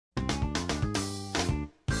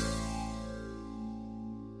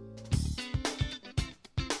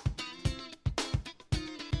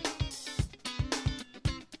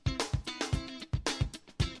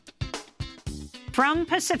From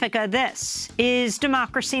Pacifica, this is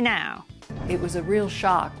Democracy Now! It was a real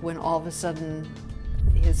shock when all of a sudden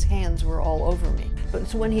his hands were all over me. But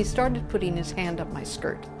it's when he started putting his hand up my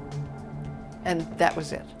skirt. And that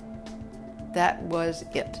was it. That was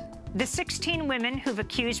it. The 16 women who've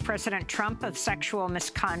accused President Trump of sexual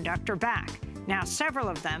misconduct are back. Now, several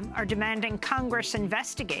of them are demanding Congress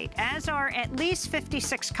investigate, as are at least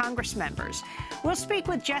 56 Congress members. We'll speak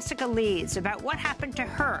with Jessica Leeds about what happened to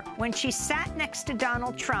her when she sat next to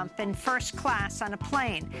Donald Trump in first class on a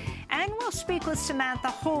plane. And we'll speak with Samantha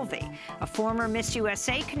Holvey, a former Miss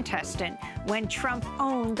USA contestant, when Trump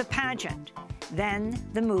owned the pageant. Then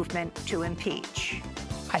the movement to impeach.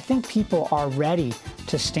 I think people are ready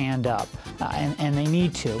to stand up, and they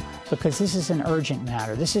need to, because this is an urgent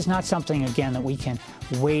matter. This is not something, again, that we can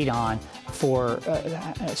wait on for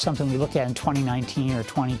something we look at in 2019 or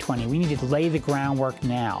 2020. We need to lay the groundwork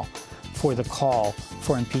now for the call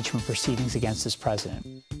for impeachment proceedings against this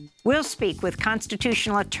president. We'll speak with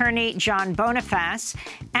constitutional attorney John Bonifaz,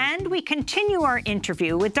 and we continue our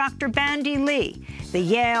interview with Dr. Bandy Lee, the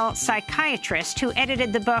Yale psychiatrist who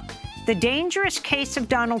edited the book The Dangerous Case of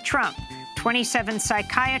Donald Trump. 27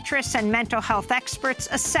 psychiatrists and mental health experts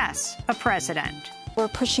assess a president. We're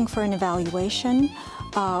pushing for an evaluation.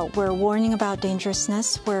 We're warning about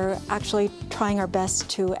dangerousness. We're actually trying our best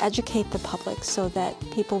to educate the public so that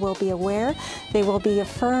people will be aware. They will be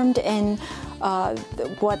affirmed in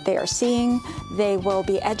what they are seeing. They will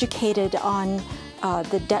be educated on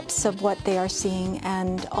the depths of what they are seeing,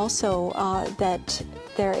 and also that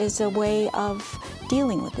there is a way of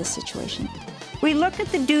dealing with this situation. We look at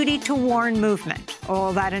the Duty to Warn movement.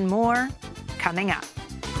 All that and more coming up.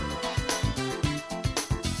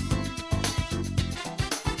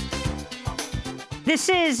 This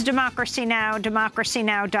is Democracy Now!,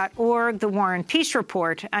 democracynow.org, The War and Peace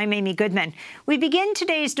Report. I'm Amy Goodman. We begin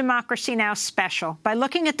today's Democracy Now! Special by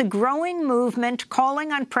looking at the growing movement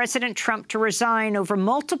calling on President Trump to resign over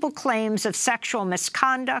multiple claims of sexual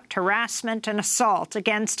misconduct, harassment, and assault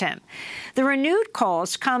against him. The renewed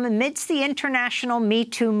calls come amidst the international Me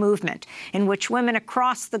Too movement, in which women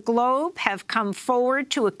across the globe have come forward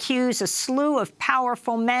to accuse a slew of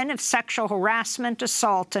powerful men of sexual harassment,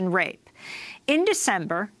 assault, and rape. In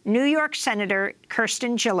December, New York Senator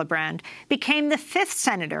Kirsten Gillibrand became the 5th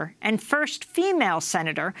senator and first female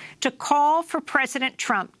senator to call for President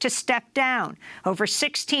Trump to step down over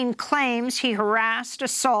 16 claims he harassed,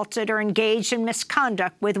 assaulted, or engaged in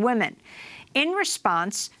misconduct with women. In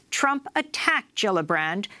response, Trump attacked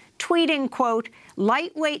Gillibrand, tweeting, quote,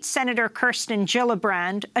 "Lightweight Senator Kirsten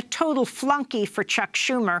Gillibrand, a total flunky for Chuck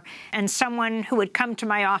Schumer, and someone who had come to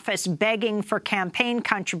my office begging for campaign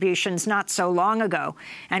contributions not so long ago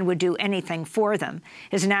and would do anything for them,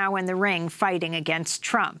 is now in the ring fighting against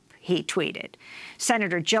Trump," he tweeted.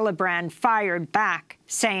 Senator Gillibrand fired back,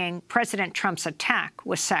 saying President Trump's attack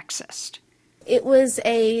was sexist. It was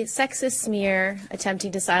a sexist smear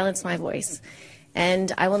attempting to silence my voice.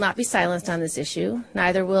 And I will not be silenced on this issue.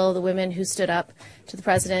 Neither will the women who stood up to the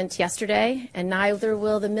president yesterday, and neither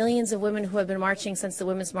will the millions of women who have been marching since the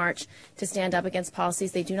Women's March to stand up against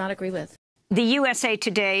policies they do not agree with. The USA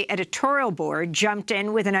Today editorial board jumped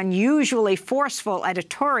in with an unusually forceful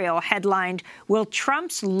editorial headlined, "Will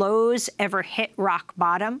Trump's lows ever hit rock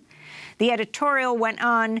bottom?" The editorial went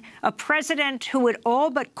on, "A president who would all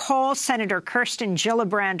but call Senator Kirsten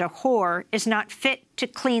Gillibrand a whore is not fit to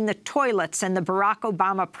clean the toilets in the Barack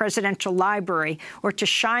Obama Presidential Library or to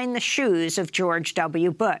shine the shoes of George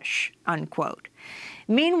W. Bush," unquote.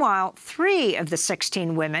 Meanwhile, 3 of the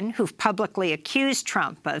 16 women who've publicly accused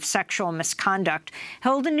Trump of sexual misconduct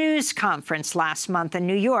held a news conference last month in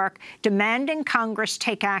New York demanding Congress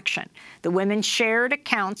take action. The women shared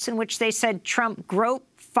accounts in which they said Trump groped,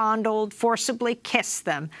 fondled, forcibly kissed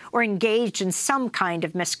them, or engaged in some kind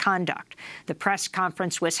of misconduct. The press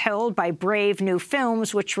conference was held by Brave New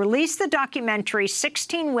Films, which released the documentary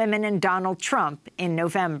 16 Women and Donald Trump in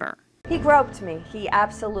November. He groped me. He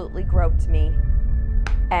absolutely groped me.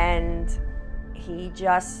 And he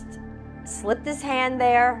just slipped his hand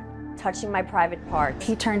there, touching my private parts.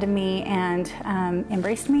 He turned to me and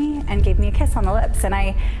embraced me and gave me a kiss on the lips. And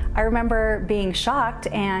I remember being shocked,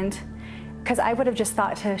 and because I would have just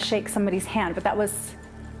thought to shake somebody's hand, but that was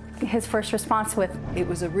his first response with. It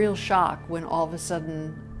was a real shock when all of a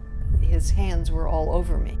sudden his hands were all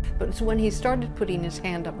over me. But it's when he started putting his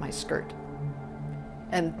hand up my skirt.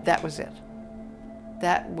 And that was it.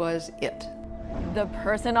 That was it. The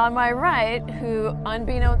person on my right, who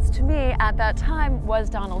unbeknownst to me at that time was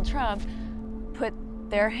Donald Trump, put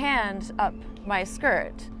their hand up my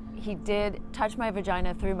skirt. He did touch my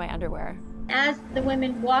vagina through my underwear. As the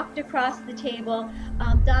women walked across the table,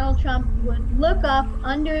 Donald Trump would look up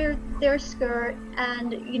under their skirt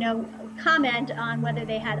and, comment on whether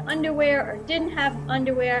they had underwear or didn't have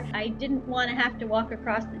underwear. I didn't want to have to walk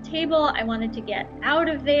across the table. I wanted to get out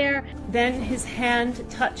of there. Then his hand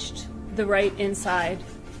touched the right inside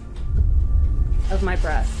of my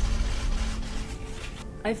breast.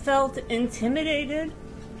 I felt intimidated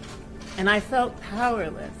and I felt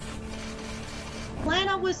powerless.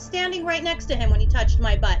 Lana was standing right next to him when he touched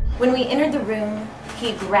my butt. When we entered the room,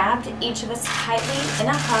 he grabbed each of us tightly in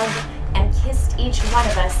a hug and kissed each one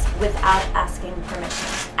of us without asking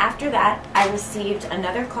permission. After that, I received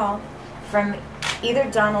another call from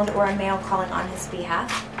either Donald or a male calling on his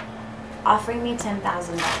behalf, offering me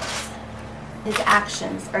 $10,000. His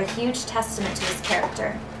actions are a huge testament to his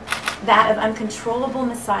character, that of uncontrollable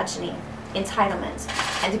misogyny, entitlement,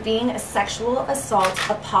 and being a sexual assault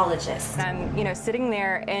apologist. I'm, sitting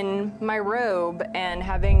there in my robe and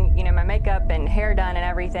having, my makeup and hair done and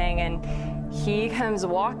everything, and he comes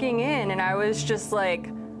walking in, and I was just like,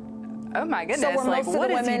 oh my goodness,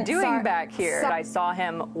 what is he doing back here? I saw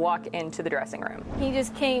him walk into the dressing room. He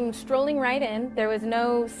just came strolling right in. There was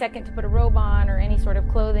no second to put a robe on or any sort of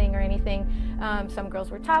clothing or anything. Some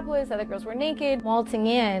girls were topless, other girls were naked. Waltzing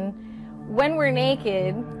in, when we're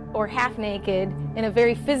naked, or half naked, in a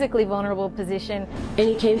very physically vulnerable position. And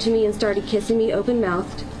he came to me and started kissing me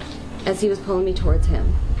open-mouthed as he was pulling me towards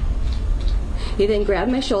him. He then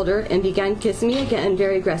grabbed my shoulder and began kissing me again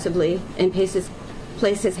very aggressively and placed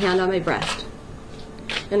his hand on my breast.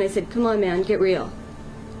 And I said, "Come on, man, get real."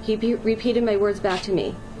 He repeated my words back to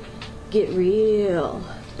me, "Get real,"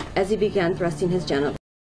 as he began thrusting his genitals.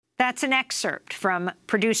 That's an excerpt from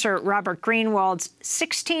producer Robert Greenwald's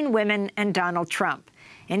 16 Women and Donald Trump.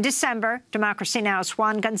 In December, Democracy Now!'s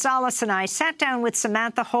Juan Gonzalez and I sat down with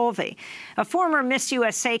Samantha Holvey, a former Miss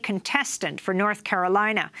USA contestant for North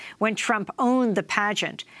Carolina, when Trump owned the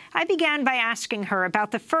pageant. I began by asking her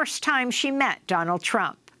about the first time she met Donald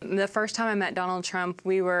Trump. The first time I met Donald Trump,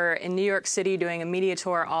 we were in New York City doing a media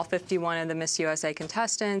tour, all 51 of the Miss USA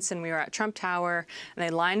contestants, and we were at Trump Tower, and they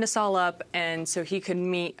lined us all up, and so he could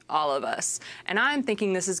meet all of us. And I'm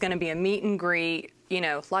thinking this is going to be a meet and greet,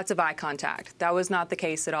 lots of eye contact. That was not the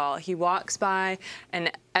case at all. He walks by, and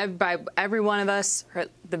by every one of us, or at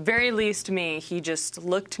the very least me, he just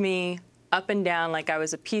looked me up and down like I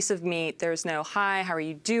was a piece of meat. There was no, "Hi, how are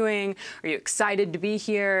you doing? Are you excited to be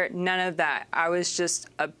here?" None of that. I was just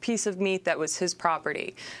a piece of meat that was his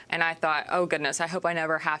property. And I thought, oh goodness, I hope I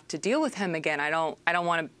never have to deal with him again. I don't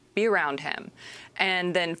want to be around him.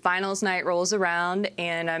 And then finals night rolls around,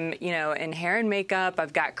 and I'm, in hair and makeup.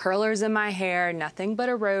 I've got curlers in my hair, nothing but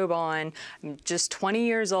a robe on. I'm just 20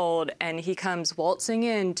 years old, and he comes waltzing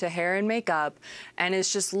into hair and makeup and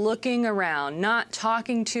is just looking around, not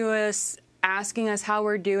talking to us, asking us how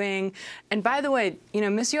we're doing. And by the way,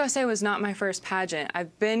 Miss USA was not my first pageant.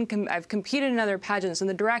 I've competed in other pageants, and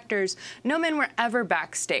the directors, no men were ever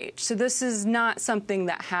backstage. So this is not something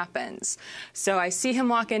that happens. So I see him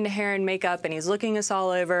walk into hair and makeup, and he's looking us all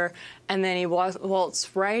over, and then he waltzed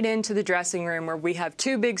right into the dressing room where we have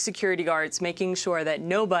 2 big security guards making sure that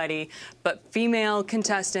nobody but female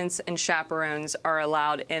contestants and chaperones are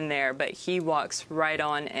allowed in there. But he walks right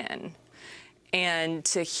on in. And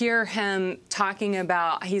to hear him talking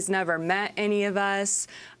about he's never met any of us,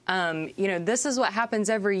 this is what happens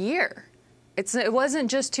every year. It wasn't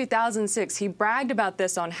just 2006. He bragged about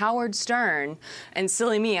this on Howard Stern. And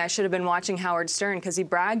silly me, I should have been watching Howard Stern because he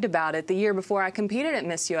bragged about it the year before I competed at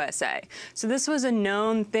Miss USA. So this was a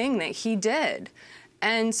known thing that he did.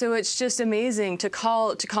 And so it's just amazing to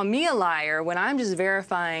call me a liar when I'm just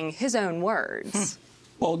verifying his own words.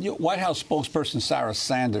 Well, White House spokesperson Sarah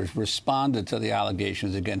Sanders responded to the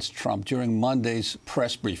allegations against Trump during Monday's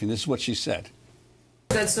press briefing. This is what she said.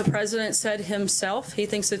 As the president said himself, he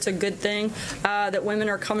thinks it's a good thing that women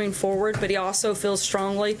are coming forward, but he also feels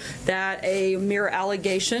strongly that a mere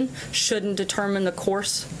allegation shouldn't determine the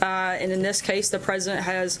course. And in this case, the president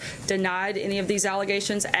has denied any of these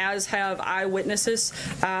allegations, as have eyewitnesses.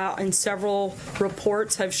 And several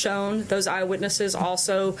reports have shown those eyewitnesses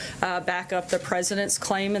also back up the president's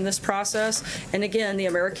claim in this process. And again, the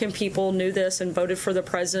American people knew this and voted for the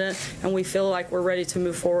president, and we feel like we're ready to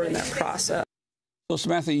move forward in that process. So,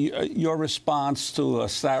 Samantha, your response to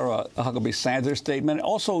Sarah Huckabee Sanders' statement.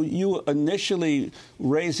 Also, you initially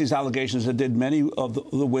raised these allegations that did many of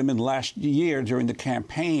the women last year during the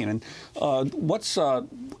campaign. And what's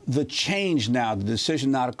the change now, the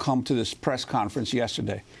decision now to come to this press conference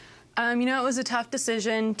yesterday? You know, it was a tough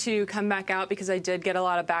decision to come back out because I did get a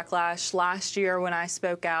lot of backlash last year when I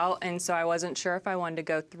spoke out, and so I wasn't sure if I wanted to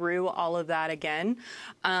go through all of that again.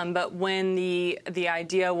 But when the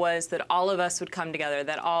idea was that all of us would come together,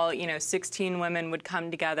 that all, 16 women would come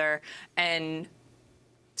together, and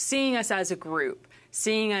seeing us as a group,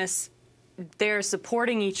 seeing us there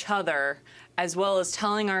supporting each other, as well as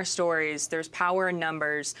telling our stories. There's power in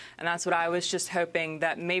numbers, and that's what I was just hoping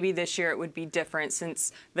that maybe this year it would be different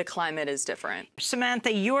since the climate is different.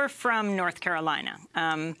 Samantha, you're from North Carolina.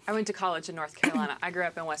 I went to college in North Carolina. I grew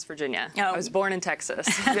up in West Virginia. Oh. I was born in Texas.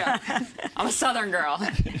 Yeah. I'm a Southern girl.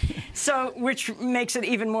 So, which makes it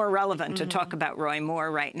even more relevant to talk about Roy Moore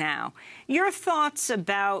right now. Your thoughts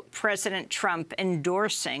about President Trump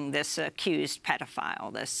endorsing this accused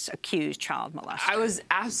pedophile, this accused child molester? I was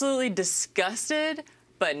absolutely disgusted,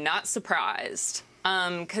 but not surprised,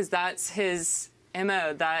 because that's his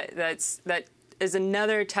MO. That is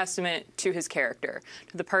another testament to his character,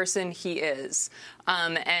 to the person he is.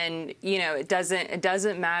 And it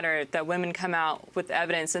doesn't matter that women come out with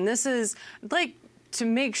evidence, and this is like, to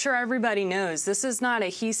make sure everybody knows, this is not a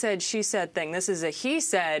he said, she said thing. This is a he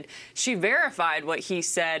said, she verified what he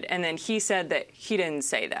said, and then he said that he didn't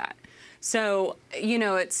say that. So,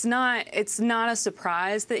 it's not a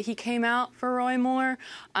surprise that he came out for Roy Moore.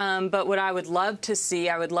 But what I would love to see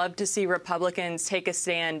Republicans take a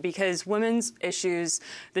stand, because women's issues,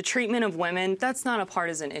 the treatment of women, that's not a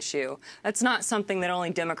partisan issue. That's not something that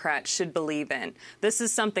only Democrats should believe in. This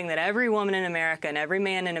is something that every woman in America and every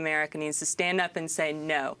man in America needs to stand up and say,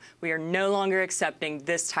 no, we are no longer accepting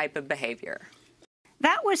this type of behavior.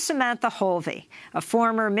 That was Samantha Holvey, a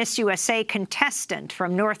former Miss USA contestant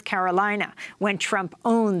from North Carolina when Trump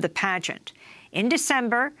owned the pageant. In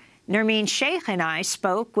December, Nermeen Sheikh and I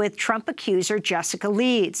spoke with Trump accuser Jessica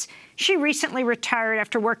Leeds. She recently retired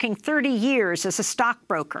after working 30 years as a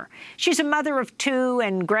stockbroker. She's a mother of 2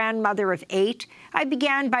 and grandmother of 8. I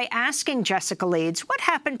began by asking Jessica Leeds what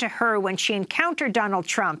happened to her when she encountered Donald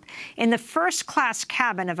Trump in the first-class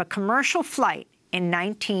cabin of a commercial flight in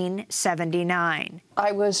 1979.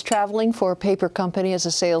 I was traveling for a paper company as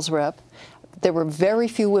a sales rep. There were very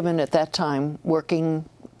few women at that time working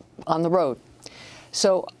on the road.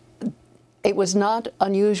 So it was not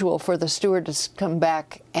unusual for the stewardess to come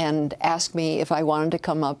back and ask me if I wanted to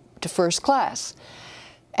come up to first class.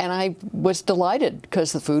 And I was delighted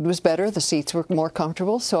because the food was better, the seats were more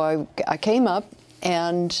comfortable. So I came up,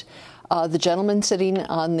 and the gentleman sitting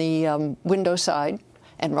on the window side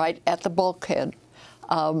and right at the bulkhead,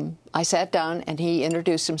 I sat down, and he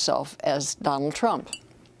introduced himself as Donald Trump.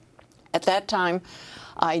 At that time,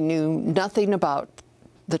 I knew nothing about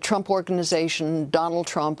the Trump Organization, Donald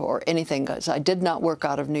Trump, or anything, because I did not work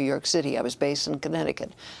out of New York City. I was based in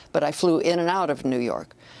Connecticut, but I flew in and out of New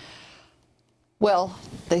York. Well,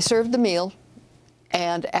 they served the meal,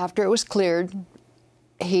 and after it was cleared,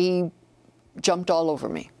 he jumped all over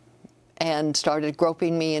me and started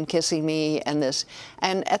groping me and kissing me and this.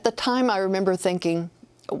 And at the time, I remember thinking,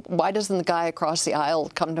 why doesn't the guy across the aisle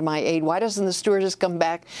come to my aid? Why doesn't the stewardess come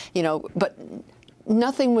back? But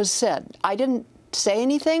nothing was said. I didn't say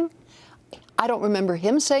anything. I don't remember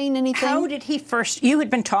him saying anything. How did he first? You had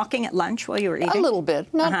been talking at lunch while you were eating? A little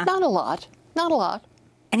bit. Not a lot. Not a lot.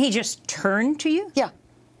 And he just turned to you?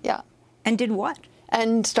 Yeah. And did what?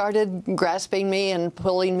 And started grasping me and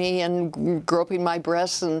pulling me and groping my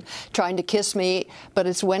breasts and trying to kiss me. But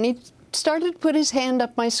it's when he started to put his hand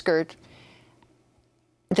up my skirt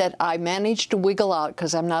that I managed to wiggle out,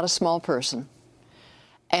 because I'm not a small person.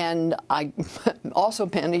 And I also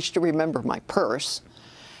managed to remember my purse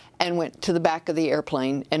and went to the back of the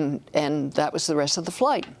airplane, and that was the rest of the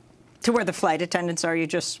flight. To where the flight attendants are? You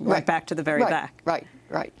just went back to the very back?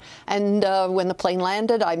 Right. And when the plane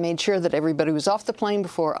landed, I made sure that everybody was off the plane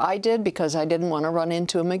before I did, because I didn't want to run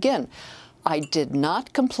into him again. I did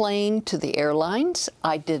not complain to the airlines.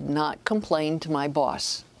 I did not complain to my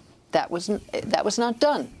boss. That was not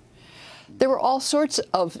done. There were all sorts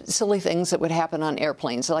of silly things that would happen on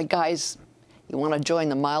airplanes, like, guys, you want to join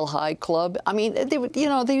the Mile High Club? I mean,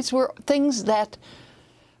 these were things that,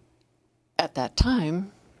 at that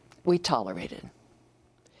time, we tolerated.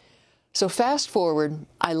 So fast forward,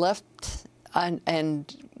 I left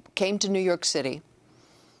and came to New York City.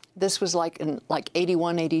 This was in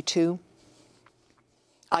 81, 82.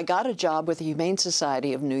 I got a job with the Humane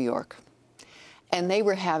Society of New York, and they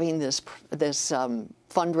were having this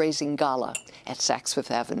fundraising gala at Saks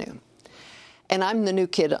Fifth Avenue. And I'm the new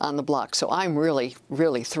kid on the block, so I'm really,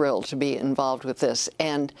 really thrilled to be involved with this.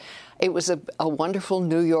 And it was a wonderful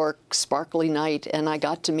New York sparkly night, and I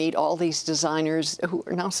got to meet all these designers who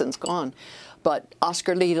are now since gone. but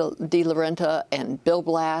Oscar de la Renta and Bill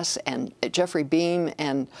Blass and Jeffrey Beam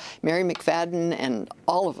and Mary McFadden and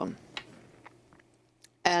all of them.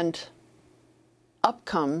 And up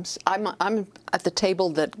comes, I'm at the table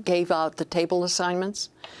that gave out the table assignments.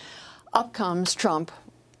 Up comes Trump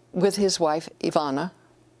with his wife, Ivana,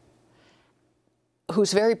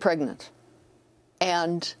 who's very pregnant.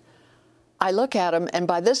 And I look at him, and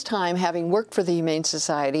by this time, having worked for the Humane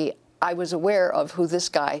Society, I was aware of who this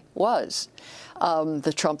guy was.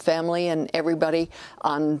 The Trump family and everybody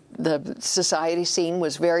on the society scene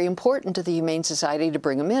was very important to the Humane Society to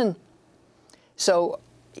bring him in. So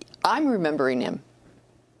I'm remembering him.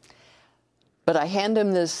 But I hand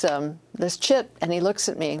him this chit, and he looks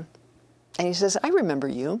at me, and he says, "I remember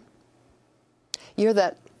you. You're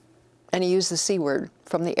that," and he used the C word,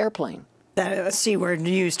 "from the airplane." That C word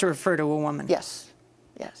used to refer to a woman. Yes,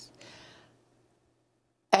 yes.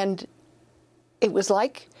 And it was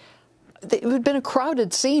like, it had been a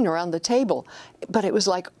crowded scene around the table, but it was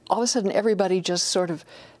like all of a sudden everybody just sort of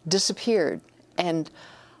disappeared. And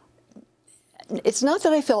it's not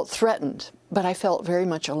that I felt threatened, but I felt very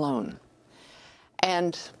much alone.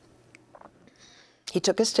 And he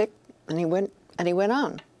took his stick and he went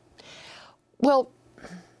on. Well,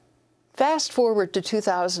 fast forward to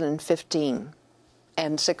 2015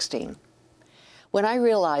 and 16, when I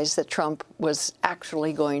realized that Trump was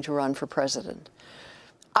actually going to run for president.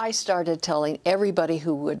 I started telling everybody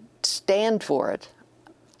who would stand for it,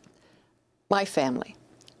 my family,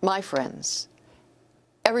 my friends,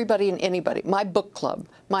 everybody and anybody, my book club,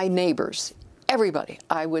 my neighbors, everybody,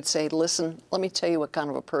 I would say, listen, let me tell you what kind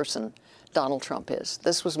of a person Donald Trump is.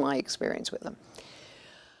 This was my experience with him.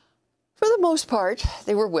 For the most part,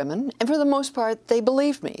 they were women, and for the most part, they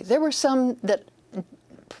believed me. There were some that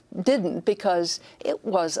didn't because it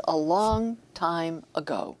was a long time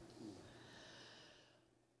ago.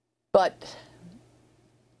 But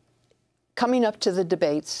coming up to the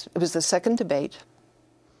debates, it was the second debate,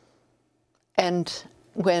 and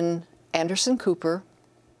when Anderson Cooper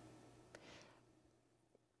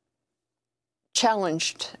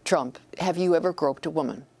challenged Trump, "Have you ever groped a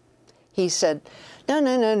woman?" He said,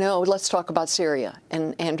 no, let's talk about Syria.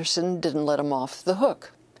 And Anderson didn't let him off the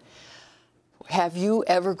hook. "Have you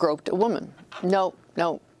ever groped a woman?" No.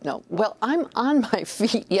 Well, I'm on my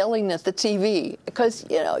feet yelling at the TV because,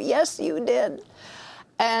 yes, you did.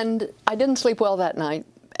 And I didn't sleep well that night.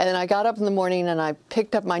 And I got up in the morning and I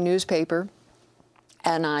picked up my newspaper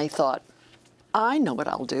and I thought, I know what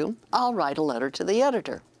I'll do. I'll write a letter to the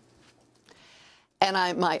editor. And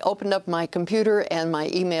I opened up my computer and my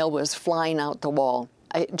email was flying out the wall.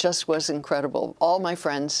 It just was incredible. All my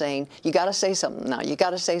friends saying, "You got to say something now. You got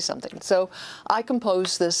to say something." So I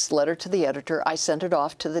composed this letter to the editor. I sent it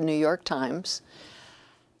off to the New York Times,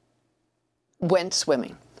 went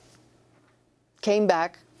swimming, came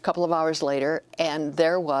back a couple of hours later, and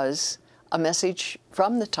there was a message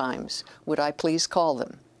from the Times. Would I please call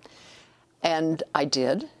them? And I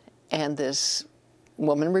did. And this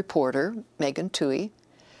woman reporter, Megan Toohey,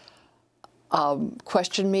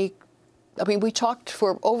 questioned me. I mean, we talked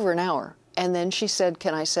for over an hour, and then she said,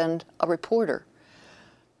 "Can I send a reporter?"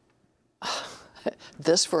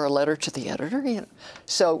 This for a letter to the editor?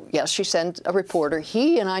 So, yes, she sent a reporter.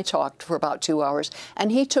 He and I talked for about 2 hours,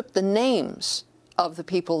 and he took the names of the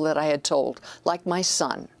people that I had told, like my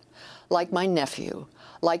son, like my nephew,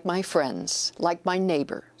 like my friends, like my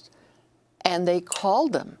neighbors, and they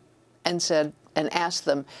called them and said, and asked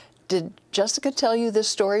them, "Did Jessica tell you this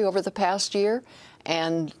story over the past year?"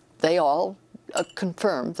 And they all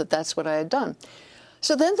confirmed that that's what I had done.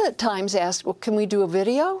 So then the Times asked, "Well, can we do a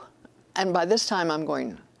video?" And by this time I'm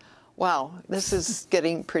going, wow, this is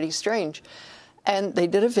getting pretty strange. And they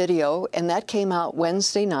did a video, and that came out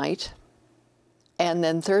Wednesday night. And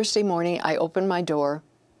then Thursday morning I open my door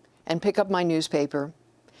and pick up my newspaper,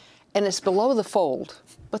 and it's below the fold,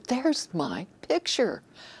 but there's my picture.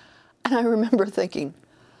 And I remember thinking,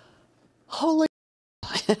 holy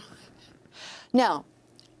Now,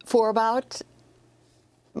 for about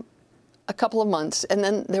a couple of months, and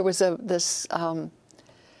then there was this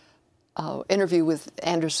interview with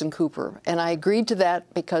Anderson Cooper, and I agreed to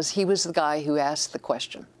that because he was the guy who asked the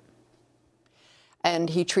question. And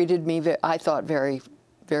he treated me, I thought, very,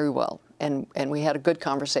 very well, and we had a good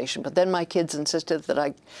conversation. But then my kids insisted that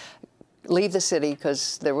I leave the city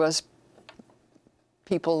because there was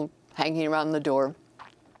people hanging around the door.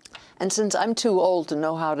 And since I'm too old to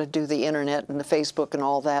know how to do the internet and the Facebook and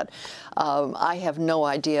all that, I have no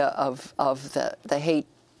idea of the hate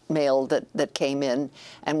mail that came in,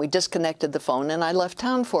 and we disconnected the phone, and I left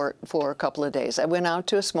town for a couple of days. I went out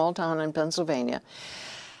to a small town in Pennsylvania,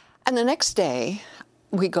 and the next day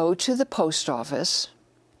we go to the post office,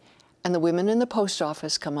 and the women in the post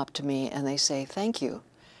office come up to me and they say, "Thank you,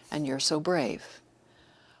 and you're so brave."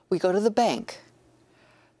 We go to the bank.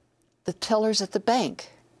 The tellers at the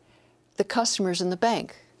bank, the customers in the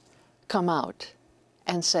bank come out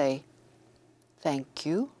and say, "Thank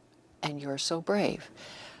you, and you're so brave."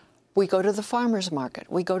 We go to the farmer's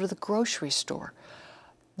market. We go to the grocery store.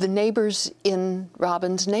 The neighbors in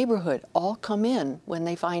Robin's neighborhood all come in when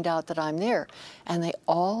they find out that I'm there, and they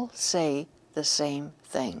all say the same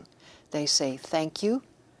thing. They say, "Thank you,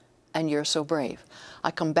 and you're so brave."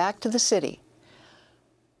 I come back to the city.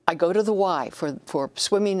 I go to the Y for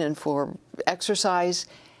swimming and for exercise,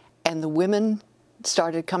 and the women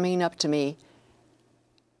started coming up to me,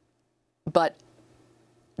 but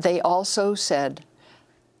they also said,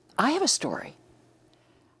 "I have a story."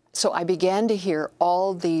 So I began to hear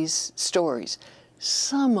all these stories,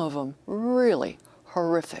 some of them really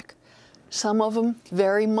horrific, some of them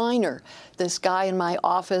very minor. This guy in my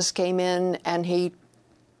office came in and he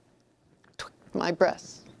took my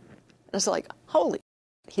breath. It's like, holy,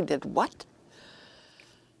 he did what?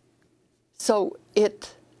 So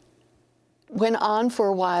it went on for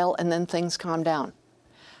a while, and then things calmed down.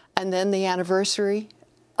 And then the anniversary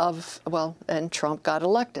of, and Trump got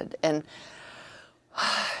elected. And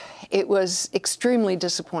it was extremely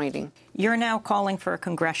disappointing. You're now calling for a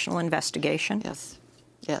congressional investigation? Yes.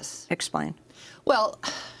 Yes. Explain. Well,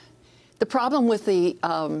 the problem with the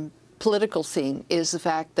political scene is the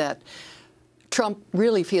fact that Trump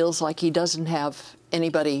really feels like he doesn't have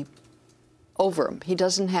anybody over him. He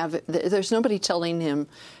doesn't have, there's nobody telling him,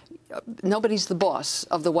 nobody's the boss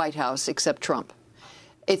of the White House except Trump.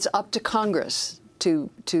 It's up to Congress to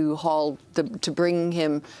bring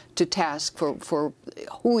him to task for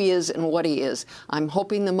who he is and what he is. I'm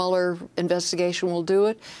hoping the Mueller investigation will do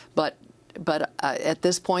it, but at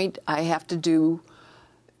this point, I have to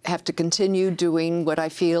continue doing what I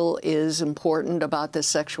feel is important about the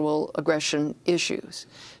sexual aggression issues.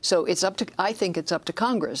 So I think it's up to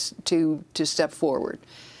Congress to step forward.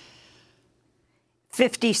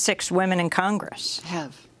 56 women in Congress.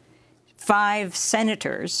 Have. 5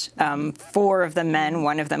 senators, 4 of them men,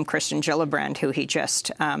 one of them Kristen Gillibrand, who he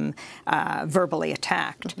just verbally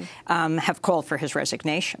attacked, have called for his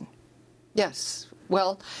resignation. Yes.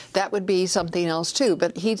 Well, that would be something else, too.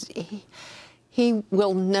 But he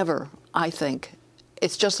will never, I think.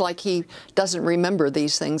 It's just like he doesn't remember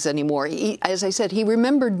these things anymore. As I said, he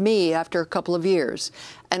remembered me after a couple of years,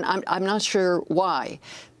 and I'm not sure why.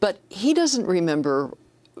 But he doesn't remember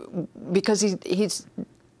because he's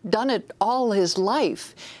done it all his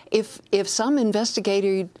life. If some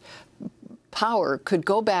investigative power could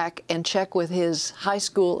go back and check with his high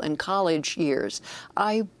school and college years,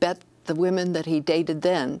 I bet the women that he dated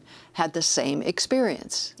then had the same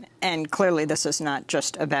experience. And clearly this is not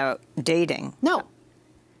just about dating. No.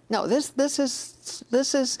 No, this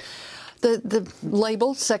is the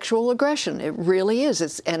label sexual aggression. It really is.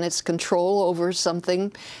 It's control over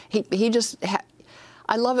something. He just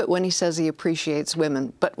I love it when he says he appreciates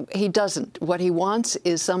women, but he doesn't. What he wants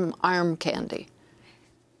is some arm candy.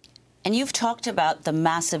 And you've talked about the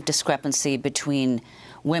massive discrepancy between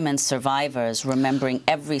women survivors remembering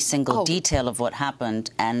every single detail of what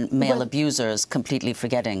happened and male abusers completely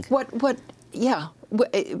forgetting. Women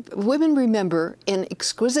remember in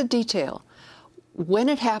exquisite detail when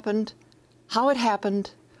it happened, how it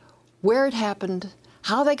happened, where it happened,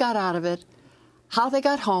 how they got out of it, how they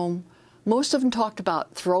got home. Most of them talked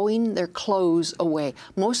about throwing their clothes away.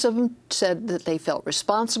 Most of them said that they felt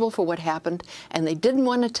responsible for what happened, and they didn't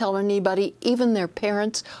want to tell anybody, even their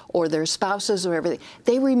parents or their spouses or everything.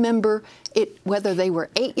 They remember it, whether they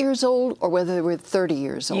were 8 years old or whether they were 30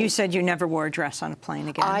 years old. You said you never wore a dress on a plane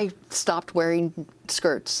again. I stopped wearing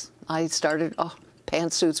skirts. I started,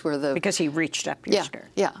 pantsuits were the... Because he reached up your skirt.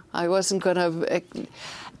 Yeah, I wasn't going to...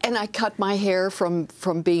 And I cut my hair from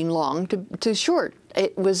being long to short.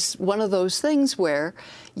 It was one of those things where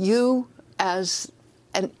you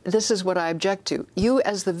and this is what I object to, you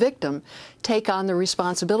as the victim take on the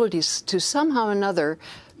responsibilities to somehow or another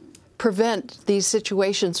prevent these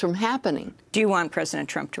situations from happening. Do you want President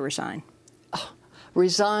Trump to resign?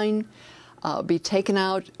 Resign, be taken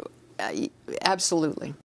out,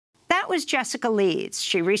 absolutely. That was Jessica Leeds.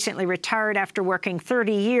 She recently retired after working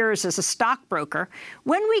 30 years as a stockbroker.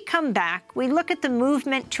 When we come back, we look at the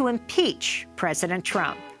movement to impeach President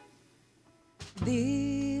Trump.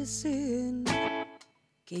 Dicen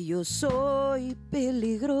que yo soy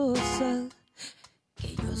peligrosa,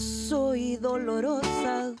 que yo soy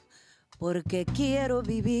dolorosa, porque quiero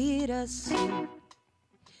vivir así.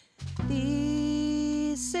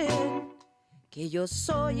 Dicen que yo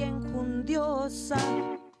soy enjundiosa,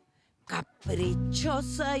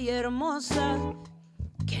 caprichosa y hermosa,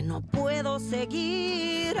 que no puedo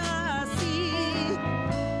seguir así.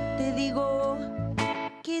 Te digo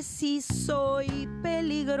que sí soy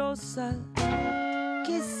peligrosa,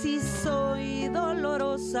 que sí soy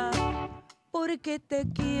dolorosa, porque te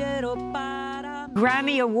quiero para...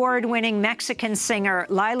 Grammy Award-winning Mexican singer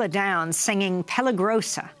Lila Downs singing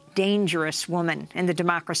Peligrosa, Dangerous Woman, in the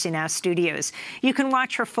Democracy Now! Studios. You can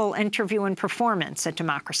watch her full interview and performance at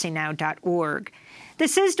democracynow.org.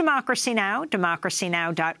 This is Democracy Now!,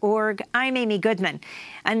 democracynow.org. I'm Amy Goodman.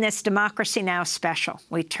 And this Democracy Now! Special,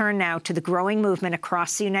 we turn now to the growing movement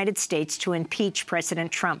across the United States to impeach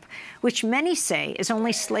President Trump, which many say is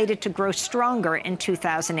only slated to grow stronger in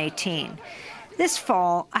 2018. This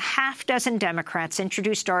fall, a half-dozen Democrats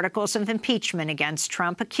introduced articles of impeachment against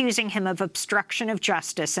Trump, accusing him of obstruction of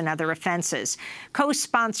justice and other offenses.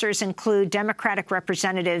 Co-sponsors include Democratic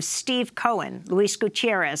Representatives Steve Cohen, Luis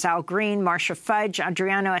Gutierrez, Al Green, Marcia Fudge,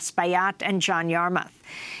 Adriano Espaillat, and John Yarmuth.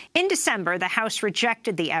 In December, the House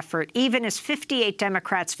rejected the effort, even as 58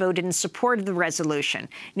 Democrats voted in support of the resolution,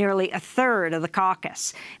 nearly a third of the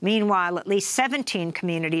caucus. Meanwhile, at least 17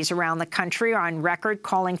 communities around the country are on record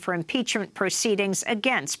calling for impeachment proceedings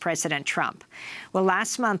against President Trump. Well,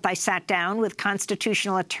 last month, I sat down with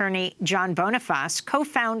constitutional attorney John Bonifaz,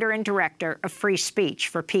 co-founder and director of Free Speech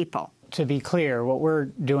for People. To be clear, what we're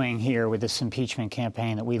doing here with this impeachment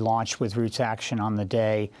campaign that we launched with Roots Action on the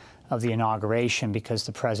day of the inauguration, because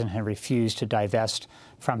the president had refused to divest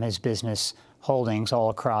from his business holdings all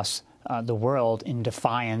across the world in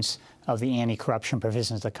defiance of the anti-corruption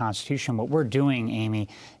provisions of the Constitution. What we're doing, Amy,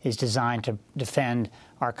 is designed to defend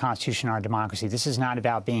our Constitution, our democracy. This is not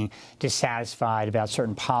about being dissatisfied about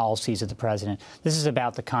certain policies of the president. This is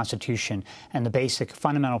about the Constitution and the basic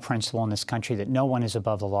fundamental principle in this country that no one is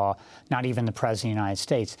above the law, not even the president of the United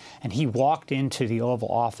States. And he walked into the Oval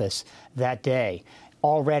Office that day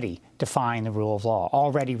already defying the rule of law,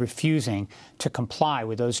 already refusing to comply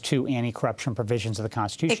with those two anti-corruption provisions of the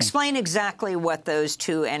Constitution. Explain exactly what those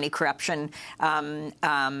two anti-corruption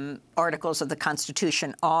articles of the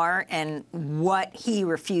Constitution are and what he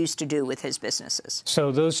refused to do with his businesses.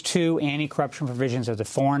 So those two anti-corruption provisions are the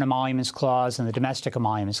Foreign Emoluments Clause and the Domestic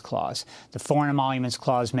Emoluments Clause. The Foreign Emoluments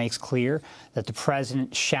Clause makes clear that the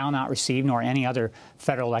president shall not receive, nor any other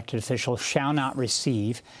federal elected official shall not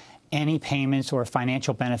receive, any payments or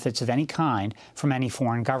financial benefits of any kind from any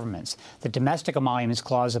foreign governments. The Domestic Emoluments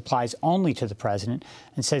Clause applies only to the president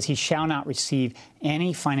and says he shall not receive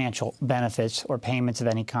any financial benefits or payments of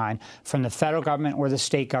any kind from the federal government or the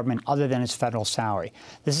state government other than his federal salary.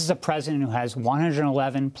 This is a president who has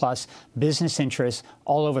 111-plus business interests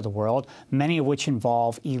all over the world, many of which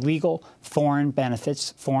involve illegal foreign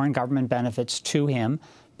benefits, foreign government benefits to him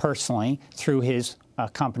personally through his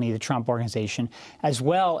company, the Trump Organization, as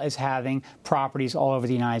well as having properties all over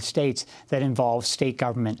the United States that involve state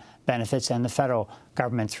government benefits and the federal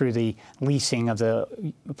government through the leasing of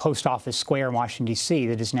the Post Office Square in Washington, D.C.,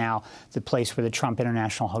 that is now the place where the Trump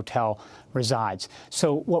International Hotel resides.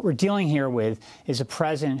 So what we're dealing here with is a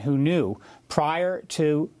president who knew prior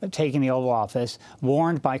to taking the Oval Office,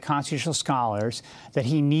 warned by constitutional scholars, that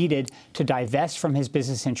he needed to divest from his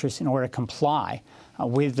business interests in order to comply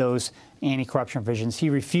with those anti-corruption provisions. He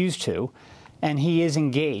refused to, and he is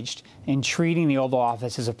engaged in treating the Oval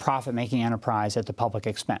Office as a profit-making enterprise at the public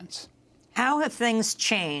expense. How have things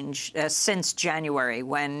changed since January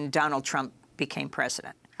when Donald Trump became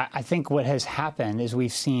president? I think what has happened is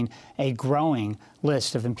we've seen a growing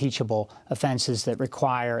list of impeachable offenses that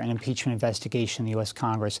require an impeachment investigation in the U.S.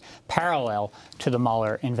 Congress, parallel to the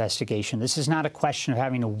Mueller investigation. This is not a question of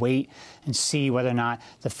having to wait and see whether or not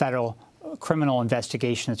the federal criminal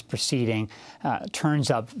investigation that's proceeding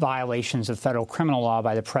turns up violations of federal criminal law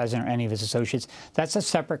by the president or any of his associates. That's a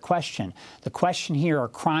separate question. The question here are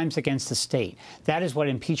crimes against the state. That is what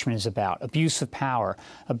impeachment is about: abuse of power,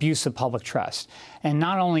 abuse of public trust. And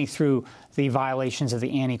not only through the violations of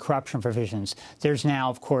the anti-corruption provisions, there's now,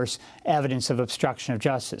 of course, evidence of obstruction of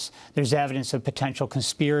justice. There's evidence of potential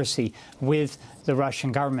conspiracy with the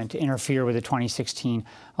Russian government to interfere with the 2016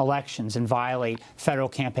 elections and violate federal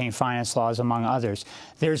campaign finance laws, among others.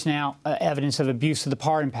 There's now evidence of abuse of the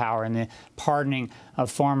pardon power and the pardoning of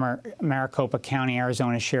former Maricopa County,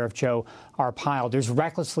 Arizona Sheriff Joe Arpaio. There's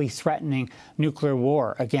recklessly threatening nuclear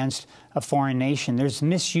war against a foreign nation. There's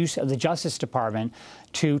misuse of the Justice Department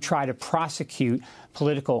to try to prosecute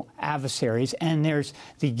political adversaries. And there's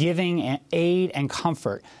the giving aid and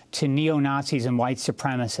comfort to neo-Nazis and white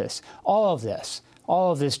supremacists. All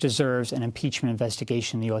of this deserves an impeachment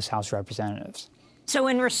investigation in the U.S. House of Representatives. So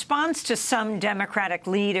in response to some Democratic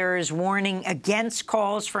leaders warning against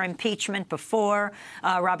calls for impeachment before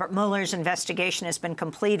Robert Mueller's investigation has been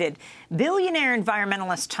completed, billionaire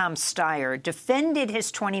environmentalist Tom Steyer defended his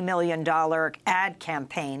 $20 million ad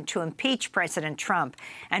campaign to impeach President Trump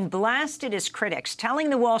and blasted his critics, telling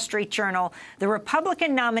the Wall Street Journal the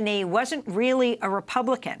Republican nominee wasn't really a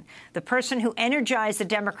Republican. The person who energized the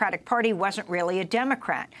Democratic Party wasn't really a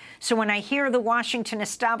Democrat. So when I hear the Washington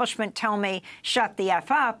establishment tell me, shut the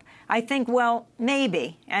F up, I think, well,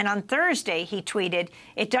 maybe. And on Thursday, he tweeted,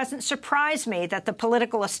 it doesn't surprise me that the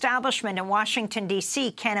political establishment in Washington,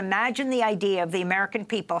 D.C. can't imagine the idea of the American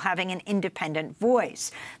people having an independent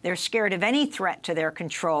voice. They're scared of any threat to their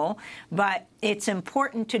control, but it's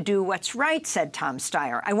important to do what's right, said Tom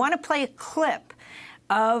Steyer. I want to play a clip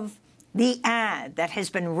of the ad that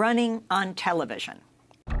has been running on television.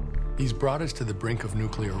 He's brought us to the brink of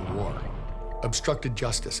nuclear war, obstructed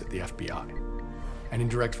justice at the FBI, and in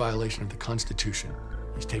direct violation of the Constitution,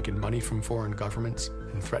 he's taken money from foreign governments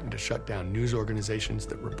and threatened to shut down news organizations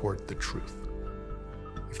that report the truth.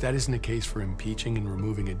 If that isn't a case for impeaching and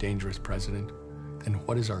removing a dangerous president, then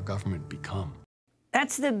what has our government become?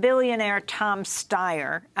 That's the billionaire Tom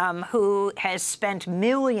Steyer, who has spent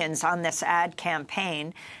millions on this ad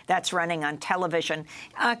campaign that's running on television.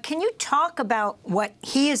 Can you talk about what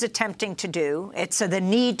he is attempting to do? It's the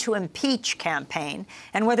need to impeach campaign,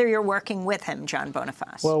 and whether you're working with him, John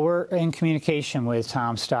Bonifaz. Well, we're in communication with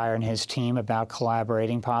Tom Steyer and his team about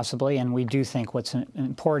collaborating possibly, and we do think what's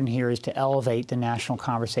important here is to elevate the national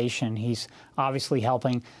conversation. He's obviously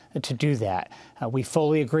helping to do that. We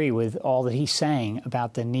fully agree with all that he's saying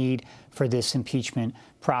about the need for this impeachment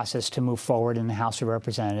process to move forward in the House of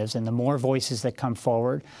Representatives. And the more voices that come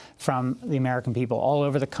forward from the American people all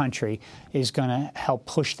over the country is going to help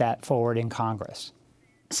push that forward in Congress.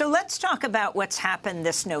 So let's talk about what's happened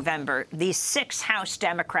this November. These 6 House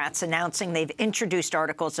Democrats announcing they've introduced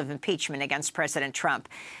articles of impeachment against President Trump.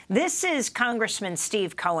 This is Congressman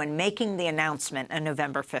Steve Cohen making the announcement on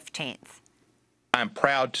November 15th. I'm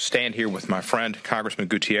proud to stand here with my friend, Congressman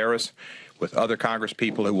Gutierrez, with other Congress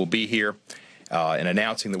people who will be here in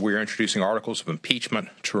announcing that we're introducing articles of impeachment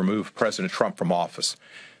to remove President Trump from office.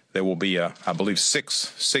 There will be, I believe,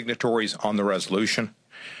 6 signatories on the resolution.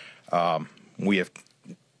 We have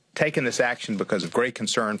taken this action because of great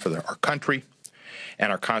concern for our country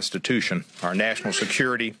and our Constitution, our national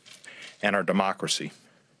security, and our democracy.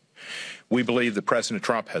 We believe that President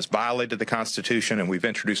Trump has violated the Constitution, and we've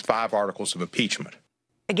introduced 5 articles of impeachment.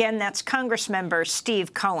 Again, that's Congressmember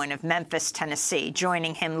Steve Cohen of Memphis, Tennessee.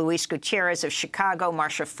 Joining him, Luis Gutierrez of Chicago,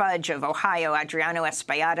 Marcia Fudge of Ohio, Adriano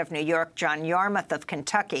Espaillat of New York, John Yarmuth of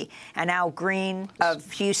Kentucky, and Al Green of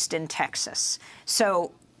Houston, Texas.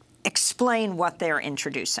 So explain what they're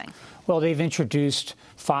introducing. Well, they've introduced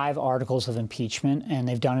 5 articles of impeachment, and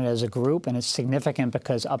they've done it as a group, and it's significant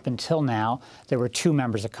because up until now, there were 2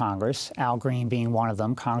 members of Congress, Al Green being one of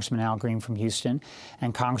them, Congressman Al Green from Houston,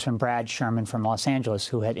 and Congressman Brad Sherman from Los Angeles,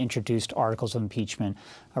 who had introduced articles of impeachment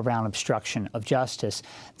around obstruction of justice.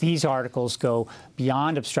 These articles go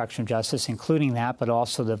beyond obstruction of justice, including that, but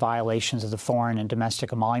also the violations of the foreign and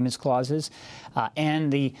domestic emoluments clauses,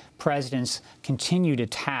 and the president's continued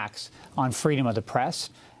attacks on freedom of the press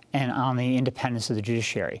and on the independence of the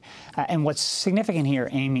judiciary. And what's significant here,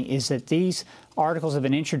 Amy, is that these articles have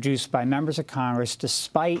been introduced by members of Congress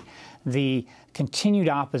despite the continued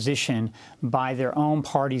opposition by their own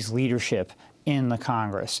party's leadership in the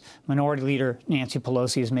Congress. Minority Leader Nancy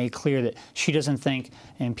Pelosi has made clear that she doesn't think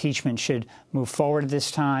impeachment should move forward at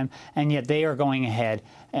this time, and yet they are going ahead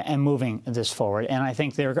and moving this forward. And I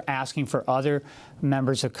think they're asking for other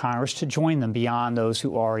members of Congress to join them beyond those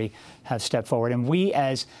who already have stepped forward. And we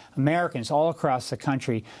as Americans all across the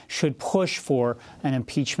country should push for an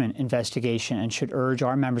impeachment investigation and should urge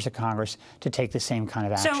our members of Congress to take the same kind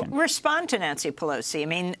of action. So respond to Nancy Pelosi. I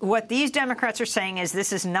mean, what these Democrats are saying is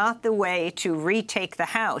this is not the way to retake the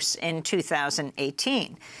House in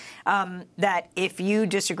 2018. That if you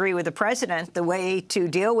disagree with the president, the way to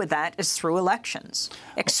deal with that is through elections.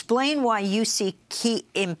 Explain why you see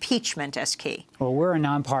impeachment as key. Well, we're a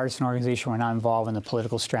nonpartisan organization. We're not involved in the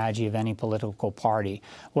political strategy of any political party.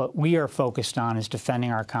 What we are focused on is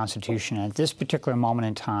defending our Constitution. And at this particular moment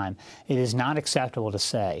in time, it is not acceptable to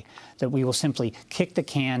say that we will simply kick the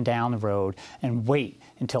can down the road and wait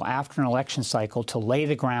until after an election cycle to lay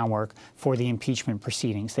the groundwork for the impeachment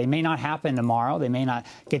proceedings. They may not happen tomorrow. They may not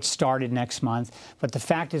get started next month. But the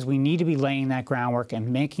fact is we need to be laying that groundwork and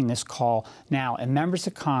making this call now. And members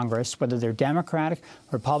of Congress, whether they're Democratic,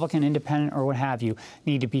 Republican, Independent, or what have you,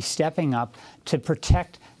 need to be stepping up to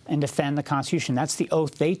protect and defend the Constitution. That's the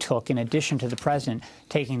oath they took, in addition to the president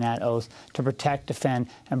taking that oath, to protect, defend,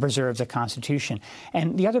 and preserve the Constitution.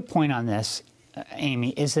 And the other point on this, Amy,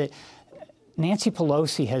 is that Nancy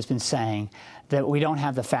Pelosi has been saying that we don't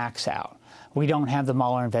have the facts out. We don't have the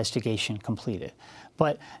Mueller investigation completed.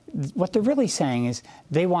 But what they're really saying is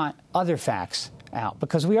they want other facts out,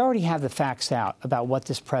 because we already have the facts out about what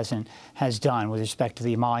this president has done with respect to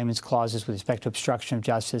the emoluments clauses, with respect to obstruction of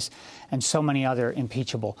justice, and so many other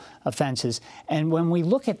impeachable offenses. And when we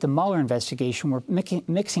look at the Mueller investigation, we're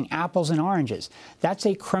mixing apples and oranges. That's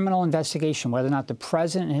a criminal investigation, whether or not the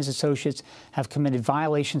president and his associates have committed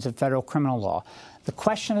violations of federal criminal law. The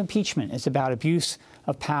question of impeachment is about abuse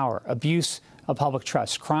of power, abuse of public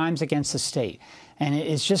trust, crimes against the state. And it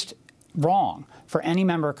is just wrong for any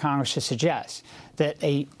member of Congress to suggest that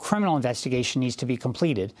a criminal investigation needs to be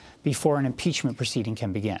completed before an impeachment proceeding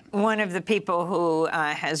can begin. One of the people who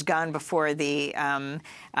has gone before the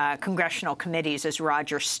congressional committees is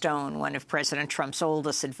Roger Stone, one of President Trump's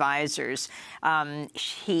oldest advisors.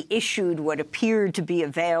 He issued what appeared to be a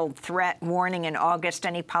veiled threat, warning in August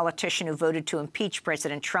any politician who voted to impeach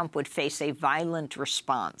President Trump would face a violent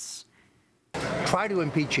response. Try to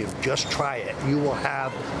impeach him. Just try it. You will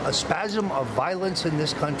have a spasm of violence in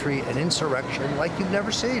this country, an insurrection like you've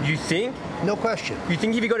never seen. You think? No question. You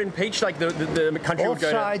think if you got impeached, like the country would go?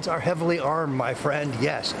 Both sides are heavily armed, my friend.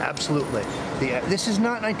 Yes, absolutely. This is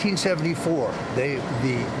not 1974.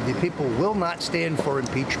 The people will not stand for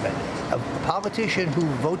impeachment. A politician who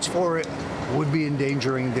votes for it would be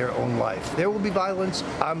endangering their own life. There will be violence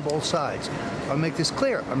on both sides. I'll make this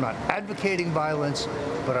clear. I'm not advocating violence,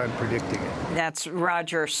 but I'm predicting it. That's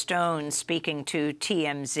Roger Stone speaking to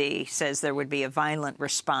TMZ, says there would be a violent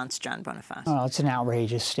response, John Bonifaz. Well, it's an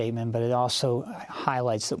outrageous statement, but it also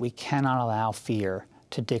highlights that we cannot allow fear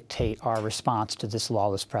to dictate our response to this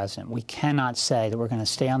lawless president. We cannot say that we're going to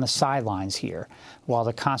stay on the sidelines here while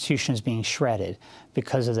the Constitution is being shredded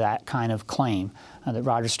because of that kind of claim that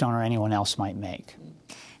Roger Stone or anyone else might make.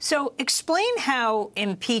 So explain how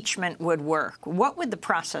impeachment would work. What would the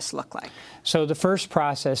process look like? So the first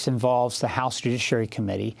process involves the House Judiciary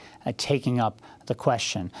Committee taking up the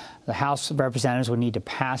question. The House of Representatives would need to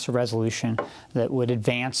pass a resolution that would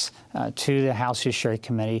advance to the House Judiciary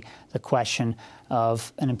Committee the question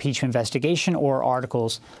of an impeachment investigation or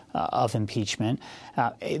articles of impeachment.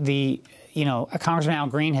 Congressman Al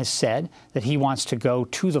Green has said that he wants to go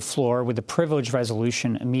to the floor with a privileged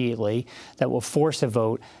resolution immediately that will force a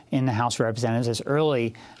vote in the House of Representatives as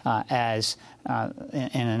early as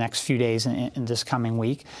in the next few days in this coming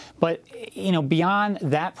week. But, beyond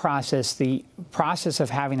that process, the process of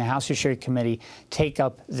having the House Judiciary Committee take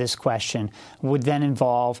up this question would then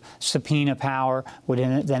involve subpoena power, would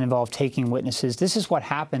then involve taking witnesses. This is what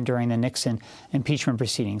happened during the Nixon impeachment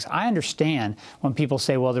proceedings. I understand when people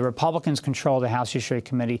say, well, the Republicans control the House Judiciary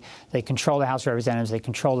Committee, they control the House of Representatives, they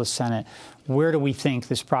control the Senate. Where do we think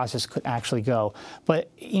this process could actually go?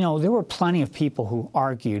 But, there were plenty of people who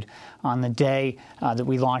argued on the day that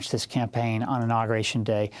we launched this campaign on Inauguration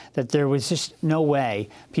Day that there was just no way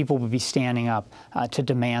people would be standing up to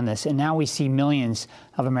demand this. And now we see millions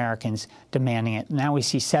of Americans demanding it. Now we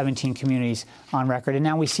see 17 communities on record. And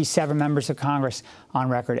now we see 7 members of Congress on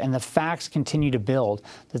record. And the facts continue to build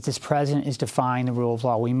that this president is defying the rule of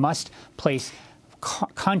law. We must place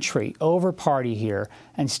country over party here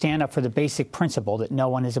and stand up for the basic principle that no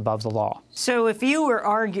one is above the law. So if you were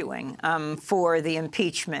arguing for the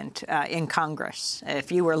impeachment in Congress,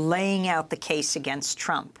 if you were laying out the case against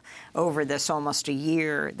Trump over this almost a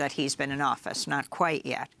year that he's been in office, not quite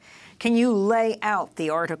yet, can you lay out the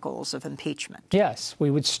articles of impeachment? Yes. We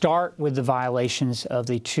would start with the violations of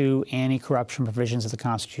the 2 anti-corruption provisions of the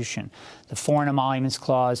Constitution, the Foreign Emoluments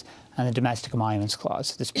Clause and the Domestic Emoluments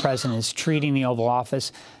Clause. This president is treating the Oval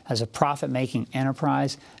Office as a profit-making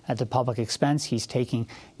enterprise at the public expense. He's taking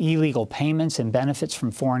illegal payments and benefits from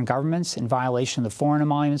foreign governments in violation of the Foreign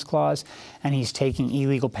Emoluments Clause, and he's taking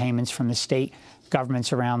illegal payments from the state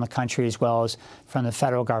governments around the country as well as from the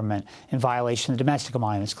federal government in violation of the Domestic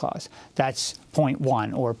Emoluments Clause. That's point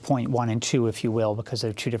 1, or point 1 and 2, if you will, because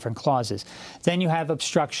they're 2 different clauses. Then you have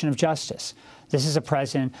obstruction of justice. This is a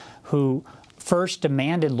president who first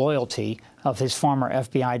demanded loyalty of his former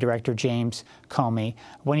FBI director, James Comey.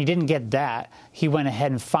 When he didn't get that, he went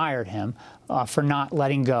ahead and fired him for not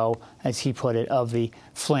letting go, as he put it, of the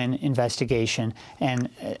Flynn investigation and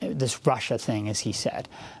this Russia thing, as he said.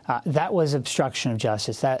 That was obstruction of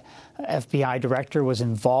justice. That FBI director was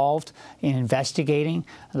involved in investigating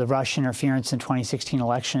the Russian interference in the 2016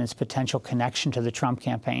 election, its potential connection to the Trump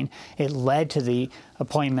campaign. It led to the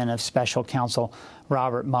appointment of special counsel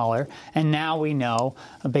Robert Mueller. And now we know,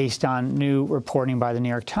 based on new new reporting by the New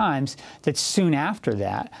York Times that soon after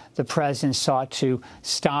that, the president sought to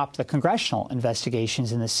stop the congressional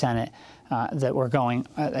investigations in the Senate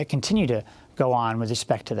that continue to go on with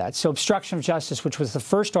respect to that. So obstruction of justice, which was the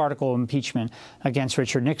first article of impeachment against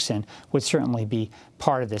Richard Nixon, would certainly be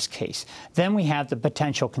part of this case. Then we have the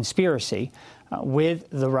potential conspiracy with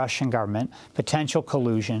the Russian government, potential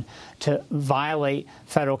collusion to violate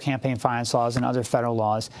federal campaign finance laws and other federal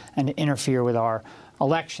laws and to interfere with our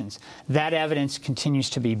elections. That evidence continues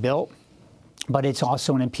to be built, but it's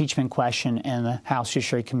also an impeachment question, and the House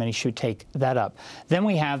Judiciary Committee should take that up. Then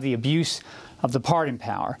we have the abuse of the pardon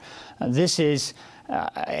power. This is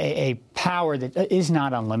a power that is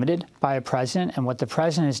not unlimited by a president, and what the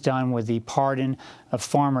president has done with the pardon of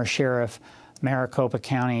former Sheriff Maricopa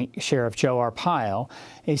County Sheriff Joe Arpaio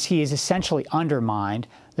is he has essentially undermined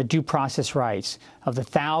the due process rights of the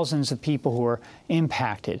thousands of people who were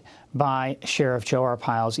impacted by Sheriff Joe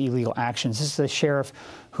Arpaio's illegal actions. This is the sheriff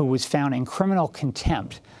who was found in criminal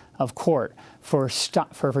contempt of court for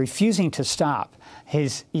refusing to stop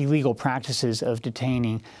his illegal practices of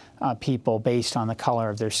detaining people based on the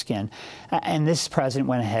color of their skin. And this president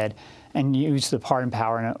went ahead and used the pardon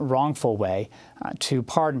power in a wrongful way to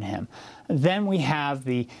pardon him. Then we have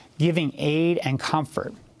the giving aid and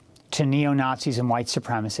comfort to neo-Nazis and white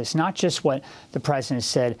supremacists, not just what the president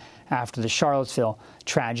said after the Charlottesville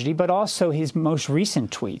tragedy, but also his most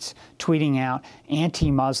recent tweets, tweeting out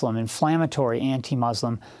anti-Muslim, inflammatory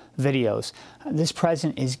anti-Muslim videos. This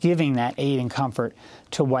president is giving that aid and comfort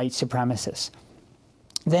to white supremacists.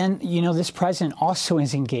 Then, this president also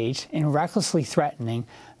is engaged in recklessly threatening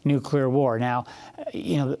nuclear war. Now,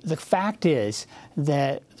 the fact is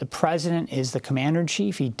that the president is the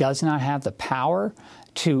commander-in-chief. He does not have the power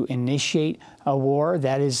to initiate a war.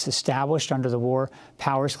 That is established under the War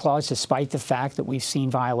Powers Clause, despite the fact that we've seen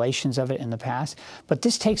violations of it in the past. But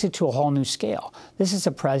this takes it to a whole new scale. This is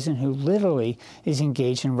a president who literally is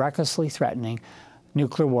engaged in recklessly threatening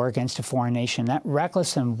nuclear war against a foreign nation. That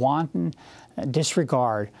reckless and wanton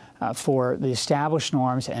disregard for the established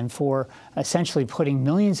norms and for essentially putting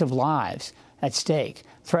millions of lives at stake,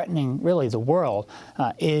 threatening really the world,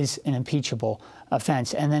 is an impeachable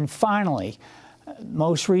offense. And then finally,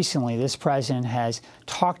 most recently, this president has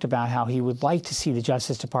talked about how he would like to see the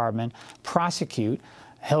Justice Department prosecute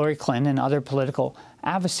Hillary Clinton and other political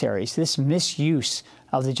adversaries. This misuse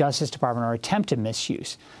of the Justice Department, or attempted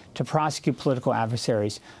misuse to prosecute political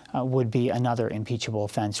adversaries, would be another impeachable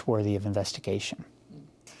offense worthy of investigation.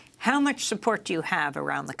 How much support do you have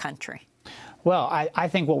around the country? Well, I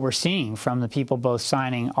think what we're seeing from the people both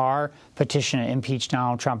signing our petition at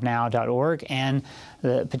impeachdonaldtrumpnow.org and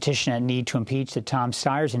the petition at Need to Impeach that Tom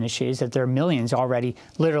Steyer's initiated is that there are millions already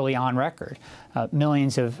literally on record.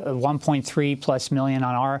 Millions of 1.3 plus million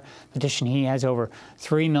on our petition. He has over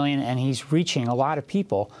 3 million, and he's reaching a lot of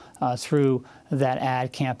people through that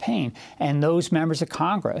ad campaign. And those members of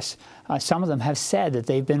Congress, some of them have said that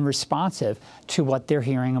they've been responsive to what they're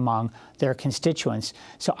hearing among their constituents.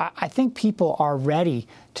 So I think people are ready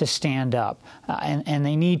to stand up, and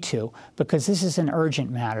they need to, because this is an urgent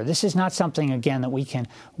matter. This is not something, again, that we can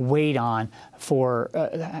wait on for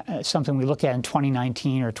something we look at in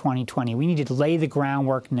 2019 or 2020. We need to lay the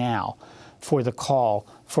groundwork now for the call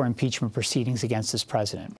for impeachment proceedings against this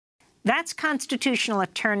president. That's constitutional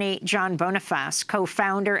attorney John Bonifaz,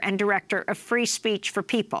 co-founder and director of Free Speech for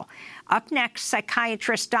People. Up next,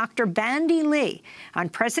 psychiatrist Dr. Bandy Lee on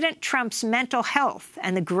President Trump's mental health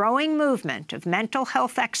and the growing movement of mental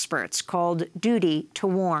health experts called Duty to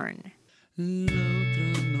Warn.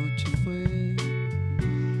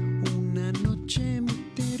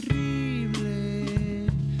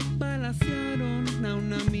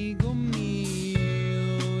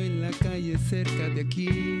 Cerca de aquí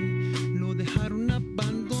lo dejaron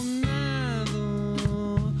abandonado,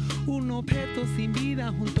 un objeto sin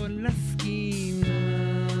vida junto en la esquina.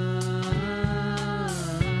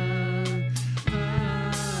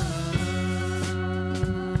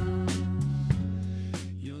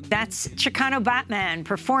 That's Chicano Batman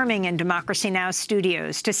performing in Democracy Now!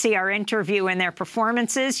 Studios. To see our interview and their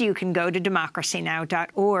performances, you can go to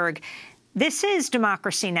democracynow.org. This is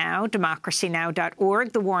Democracy Now!,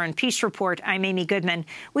 democracynow.org, the War and Peace Report. I'm Amy Goodman.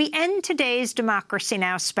 We end today's Democracy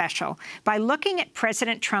Now! Special by looking at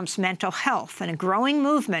President Trump's mental health and a growing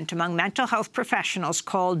movement among mental health professionals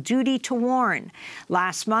called Duty to Warn.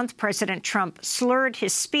 Last month, President Trump slurred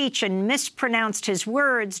his speech and mispronounced his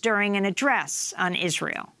words during an address on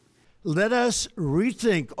Israel. Let us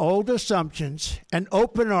rethink old assumptions and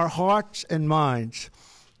open our hearts and minds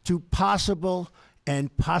to possible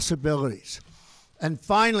and possibilities. And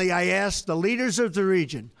finally, I ask the leaders of the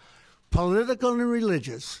region, political and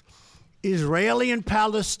religious, Israeli and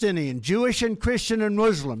Palestinian, Jewish and Christian and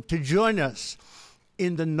Muslim, to join us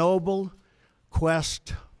in the noble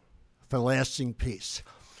quest for lasting peace.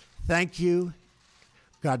 Thank you.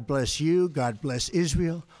 God bless you. God bless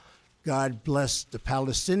Israel. God bless the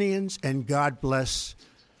Palestinians. And God bless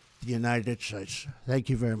the United States. Thank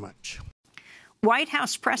you very much. White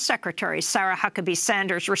House Press Secretary Sarah Huckabee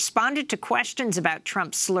Sanders responded to questions about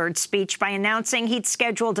Trump's slurred speech by announcing he'd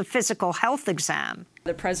scheduled a physical health exam.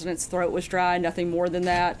 The president's throat was dry, nothing more than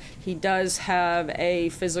that. He does have a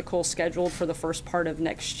physical scheduled for the first part of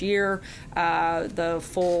next year. The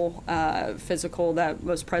full physical that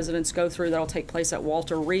most presidents go through, that'll take place at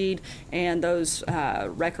Walter Reed, and those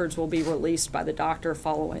records will be released by the doctor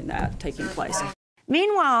following that taking place.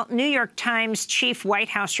 Meanwhile, New York Times chief White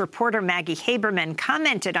House reporter Maggie Haberman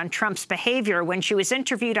commented on Trump's behavior when she was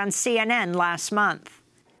interviewed on CNN last month.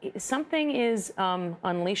 Something is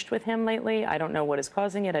unleashed with him lately. I don't know what is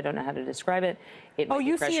causing it. I don't know how to describe it.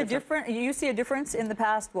 You see a difference in the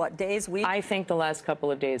past, what, days, weeks? I think the last couple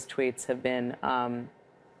of days' tweets have been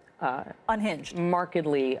unhinged,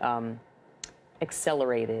 markedly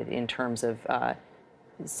accelerated in terms of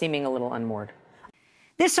seeming a little unmoored.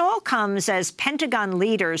 This all comes as Pentagon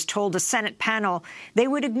leaders told a Senate panel they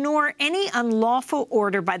would ignore any unlawful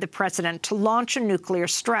order by the president to launch a nuclear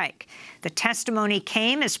strike. The testimony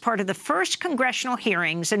came as part of the first congressional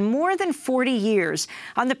hearings in more than 40 years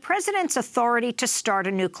on the president's authority to start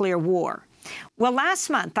a nuclear war. Well, last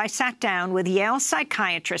month, I sat down with Yale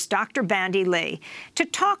psychiatrist Dr. Bandy Lee to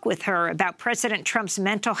talk with her about President Trump's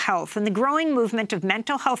mental health and the growing movement of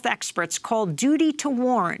mental health experts called Duty to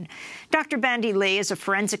Warn. Dr. Bandy Lee is a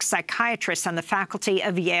forensic psychiatrist on the faculty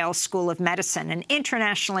of Yale School of Medicine, an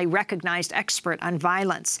internationally recognized expert on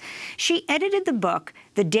violence. She edited the book,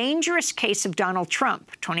 The Dangerous Case of Donald Trump,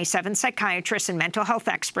 27 psychiatrists and mental health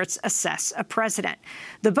experts assess a president.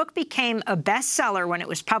 The book became a bestseller when it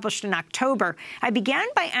was published in October. I began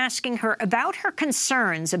by asking her about her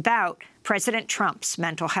concerns about President Trump's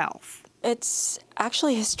mental health. It's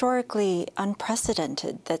actually historically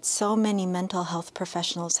unprecedented that so many mental health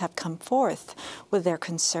professionals have come forth with their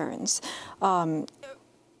concerns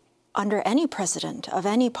under any president of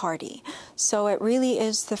any party. So it really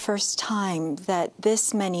is the first time that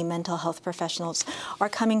this many mental health professionals are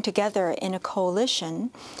coming together in a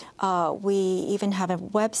coalition. We even have a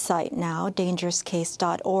website now,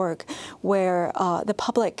 dangerouscase.org, where the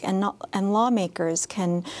public and lawmakers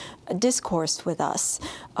can discourse with us.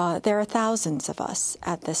 There are thousands of us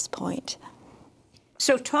at this point.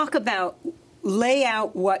 So lay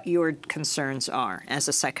out what your concerns are as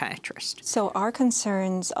a psychiatrist. So our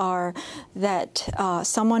concerns are that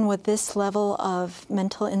someone with this level of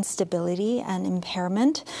mental instability and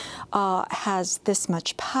impairment has this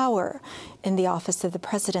much power in the office of the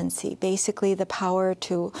presidency, basically the power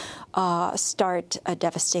to start a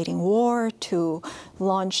devastating war, to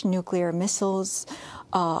launch nuclear missiles,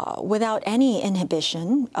 without any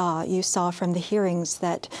inhibition. You saw from the hearings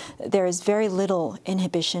that there is very little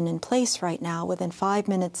inhibition in place right now. Within 5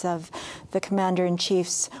 minutes of the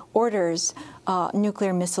commander-in-chief's orders,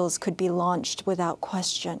 nuclear missiles could be launched without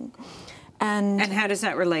question. And how does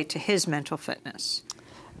that relate to his mental fitness?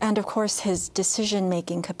 And, of course, his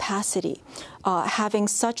decision-making capacity, having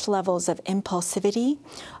such levels of impulsivity,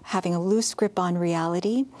 having a loose grip on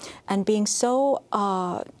reality, and being so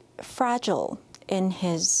fragile in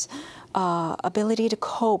his ability to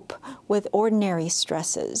cope with ordinary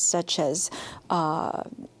stresses, such as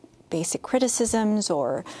basic criticisms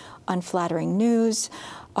or unflattering news,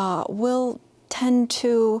 will tend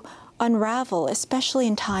to unravel, especially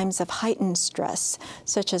in times of heightened stress,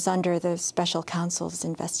 such as under the special counsel's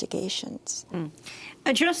investigations.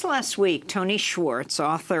 Just last week, Tony Schwartz,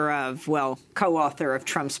 co-author of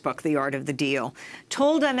Trump's book, The Art of the Deal,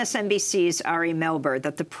 told MSNBC's Ari Melber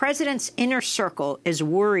that the president's inner circle is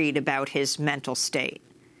worried about his mental state.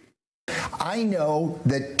 I know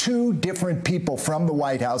that 2 different people from the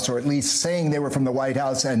White House, or at least saying they were from the White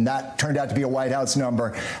House, and that turned out to be a White House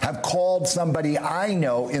number, have called somebody I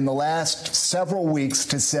know in the last several weeks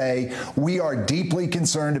to say, we are deeply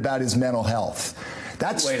concerned about his mental health.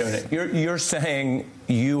 Wait a minute. You're saying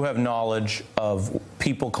you have knowledge of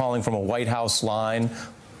people calling from a White House line,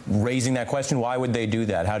 raising that question? Why would they do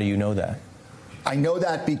that? How do you know that? I know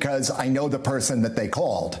that because I know the person that they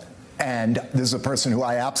called. And this is a person who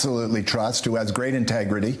I absolutely trust, who has great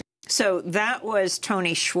integrity. So that was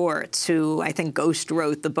Tony Schwartz, who I think ghost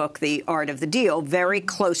wrote the book, The Art of the Deal, very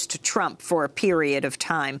close to Trump for a period of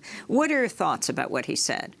time. What are your thoughts about what he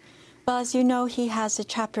said? Well, as you know, he has a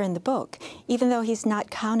chapter in the book. Even though he's not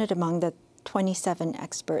counted among the 27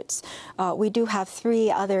 experts. We do have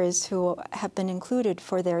 3 others who have been included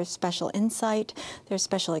for their special insight, their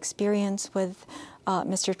special experience with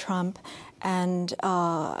Mr. Trump, and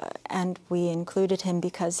we included him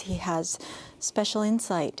because he has special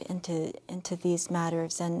insight into these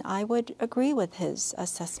matters. And I would agree with his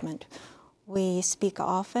assessment. We speak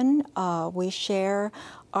often, we share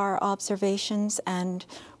our observations, and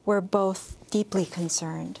we're both deeply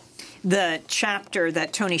concerned. The chapter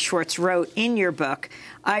that Tony Schwartz wrote in your book,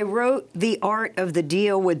 I wrote The Art of the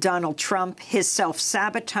Deal with Donald Trump. His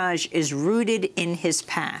self-sabotage is rooted in his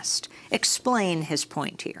past. Explain his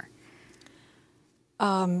point here.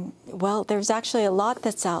 Well, there's actually a lot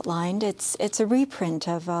that's outlined. It's a reprint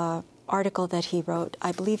of an article that he wrote,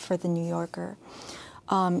 I believe, for The New Yorker.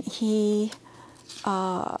 He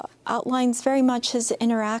outlines very much his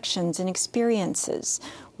interactions and experiences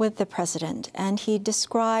with the president, and he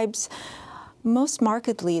describes most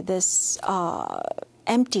markedly this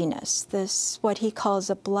emptiness, this what he calls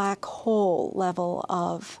a black hole level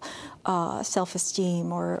of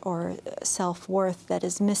self-esteem or self-worth that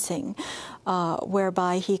is missing,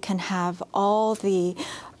 whereby he can have all the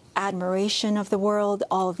admiration of the world,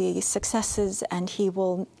 all the successes, and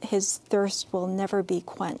his thirst will never be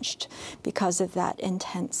quenched because of that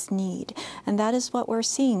intense need. And that is what we're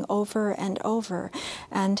seeing over and over.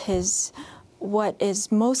 And what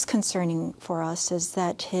is most concerning for us is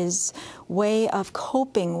that his way of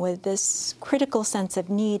coping with this critical sense of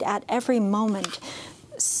need at every moment,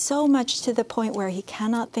 so much to the point where he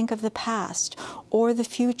cannot think of the past or the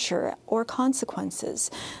future or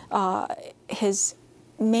consequences. His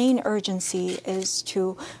main urgency is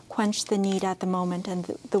to quench the need at the moment, and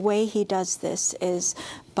the way he does this is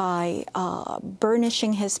by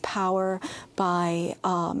burnishing his power, by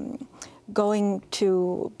going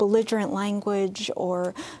to belligerent language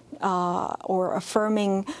or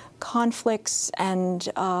affirming conflicts and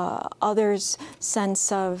others'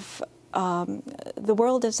 sense of the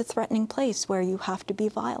world as a threatening place where you have to be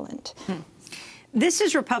violent. This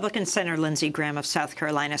is Republican Senator Lindsey Graham of South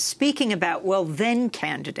Carolina speaking about, well, then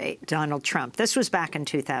candidate Donald Trump. This was back in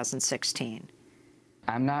 2016.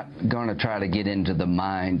 I'm not going to try to get into the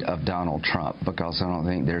mind of Donald Trump because I don't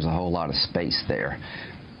think there's a whole lot of space there.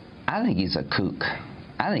 I think he's a kook.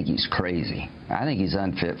 I think he's crazy. I think he's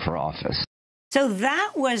unfit for office. So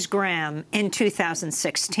that was Graham in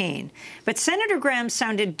 2016. But Senator Graham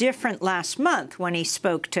sounded different last month when he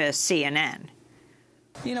spoke to CNN.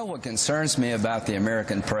 You know what concerns me about the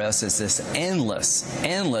American press is this endless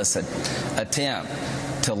attempt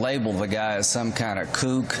to label the guy as some kind of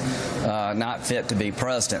kook, not fit to be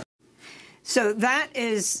president. So that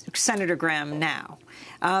is Senator Graham now.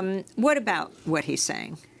 What about what he's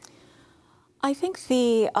saying? I think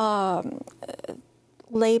the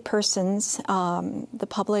laypersons, the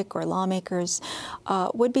public or lawmakers,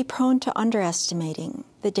 would be prone to underestimating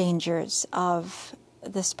the dangers of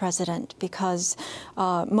this president because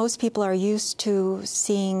most people are used to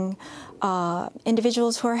seeing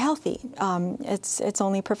individuals who are healthy. It's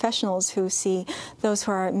only professionals who see those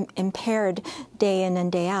who are impaired day in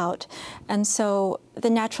and day out. And so the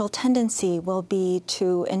natural tendency will be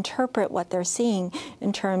to interpret what they're seeing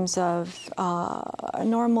in terms of a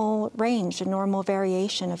normal range, a normal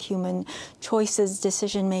variation of human choices,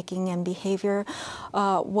 decision-making, and behavior.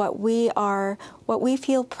 What we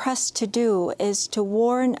feel pressed to do is to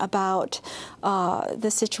warn about the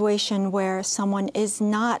situation where someone is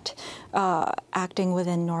not acting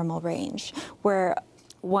within normal range, where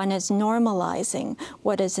one is normalizing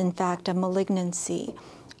what is in fact a malignancy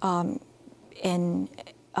in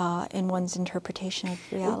one's interpretation of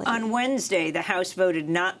reality. On Wednesday, the House voted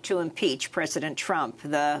not to impeach President Trump.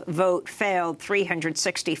 The vote failed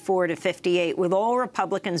 364 to 58, with all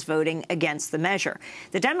Republicans voting against the measure.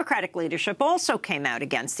 The Democratic leadership also came out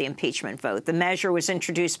against the impeachment vote. The measure was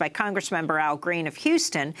introduced by Congressmember Al Green of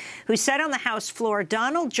Houston, who said on the House floor,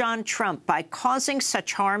 Donald John Trump, by causing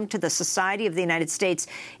such harm to the society of the United States,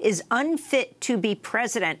 is unfit to be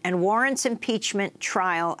president and warrants impeachment,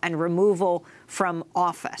 trial, and removal from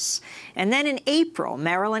office. And then in April,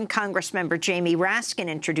 Maryland Congressmember Jamie Raskin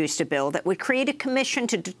introduced a bill that would create a commission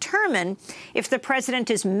to determine if the president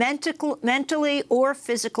is mentally or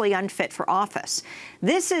physically unfit for office.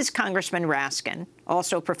 This is Congressman Raskin,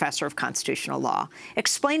 also a professor of constitutional law,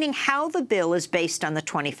 explaining how the bill is based on the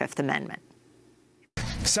 25th Amendment.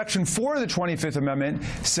 Section 4 of the 25th Amendment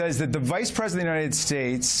says that the Vice President of the United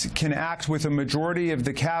States can act with a majority of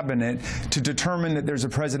the cabinet to determine that there's a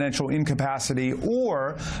presidential incapacity,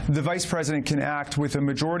 or the Vice President can act with a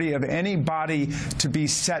majority of any body to be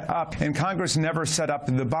set up. And Congress never set up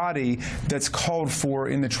the body that's called for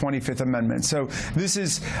in the 25th Amendment. So this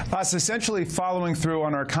is us essentially following through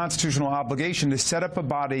on our constitutional obligation to set up a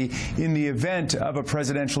body in the event of a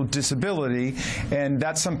presidential disability, and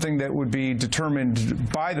that's something that would be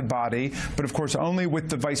determined by the body, but of course only with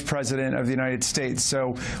the Vice President of the United States.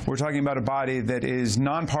 So we're talking about a body that is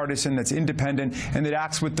nonpartisan, that's independent, and that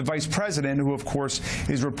acts with the Vice President, who of course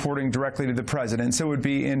is reporting directly to the President. So it would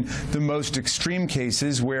be in the most extreme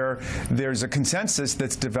cases where there's a consensus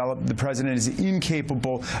that's developed, the President is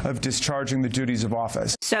incapable of discharging the duties of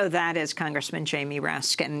office. So that is Congressman Jamie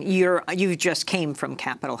Raskin. You just came from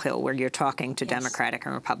Capitol Hill, where you're talking to Democratic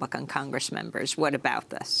and Republican Congress members. What about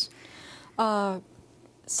this?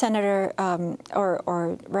 Senator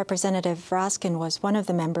or Representative Raskin was one of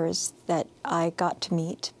the members that I got to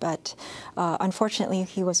meet, but unfortunately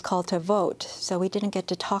he was called to vote, so we didn't get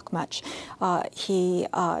to talk much. He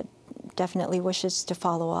definitely wishes to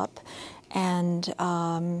follow up, and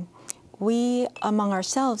we among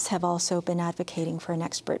ourselves have also been advocating for an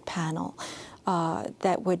expert panel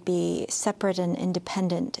that would be separate and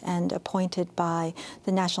independent and appointed by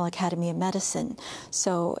the National Academy of Medicine.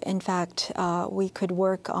 So, in fact, we could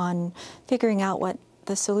work on figuring out what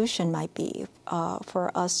the solution might be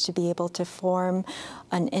for us to be able to form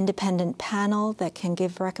an independent panel that can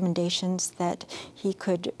give recommendations that he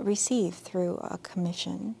could receive through a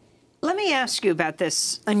commission. Let me ask you about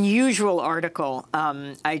this unusual article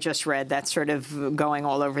I just read that's sort of going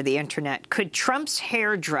all over the Internet. Could Trump's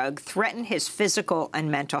hair drug threaten his physical and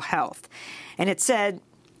mental health? And it said,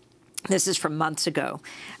 this is from months ago.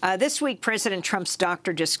 This week, President Trump's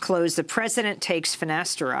doctor disclosed the president takes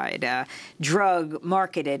finasteride, a drug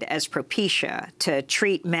marketed as Propecia, to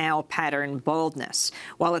treat male pattern baldness.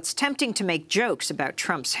 While it's tempting to make jokes about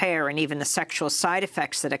Trump's hair and even the sexual side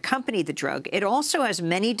effects that accompany the drug, it also has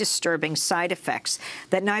many disturbing side effects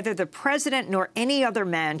that neither the president nor any other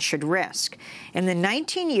man should risk. In the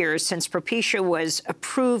 19 years since Propecia was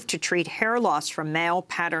approved to treat hair loss from male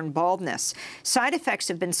pattern baldness, side effects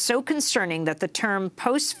have been so concerning that the term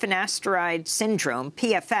post-finasteride syndrome,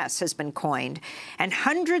 PFS, has been coined, and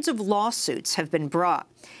hundreds of lawsuits have been brought.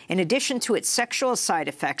 In addition to its sexual side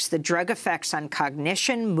effects, the drug effects on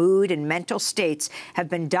cognition, mood, and mental states have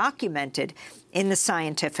been documented in the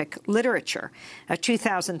scientific literature. A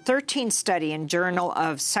 2013 study in Journal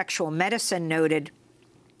of Sexual Medicine noted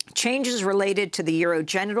changes related to the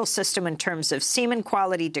urogenital system in terms of semen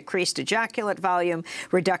quality, decreased ejaculate volume,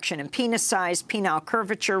 reduction in penis size, penile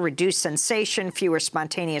curvature, reduced sensation, fewer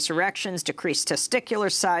spontaneous erections, decreased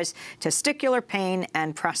testicular size, testicular pain,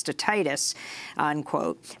 and prostatitis,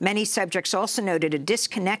 unquote. Many subjects also noted a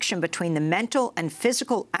disconnection between the mental and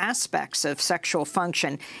physical aspects of sexual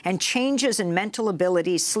function and changes in mental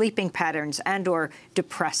abilities, sleeping patterns, and/or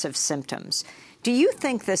depressive symptoms. Do you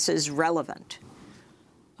think this is relevant?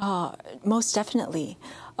 Most definitely.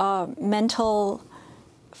 Mental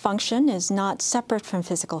function is not separate from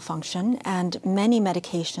physical function, and many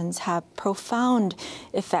medications have profound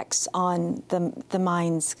effects on the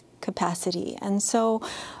mind's capacity. And so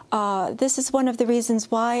this is one of the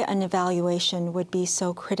reasons why an evaluation would be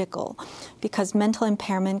so critical, because mental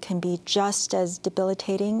impairment can be just as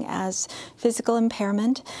debilitating as physical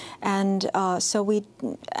impairment, and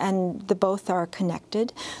the both are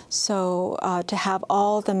connected. So to have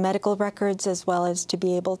all the medical records as well as to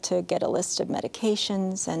be able to get a list of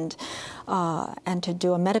medications and to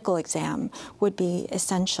do a medical exam would be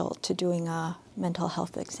essential to doing a mental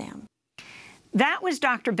health exam. That was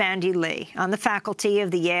Dr. Bandy Lee on the faculty of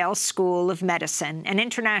the Yale School of Medicine, an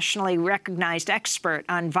internationally recognized expert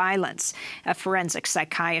on violence, a forensic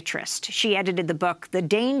psychiatrist. She edited the book, The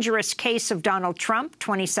Dangerous Case of Donald Trump,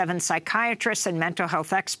 27 Psychiatrists and Mental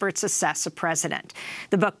Health Experts Assess a President.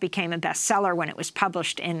 The book became a bestseller when it was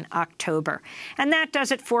published in October. And that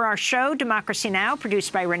does it for our show, Democracy Now!,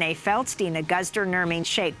 produced by Renee Feltz, Dina Guzder, Nermeen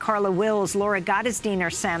Sheikh, Carla Wills, Laura Gottesdiener,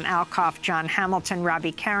 Sam Alcoff, John Hamilton,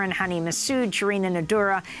 Robbie Karen, Hani Massoud, Sharina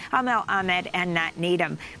Nadura, Amel Ahmed, and Nat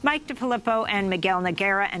Needham. Mike DiFilippo and Miguel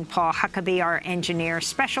Noguera and Paul Huckabee, our engineers.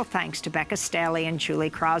 Special thanks to Becca Staley and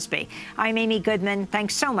Julie Crosby. I'm Amy Goodman.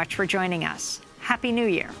 Thanks so much for joining us. Happy New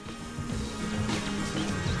Year.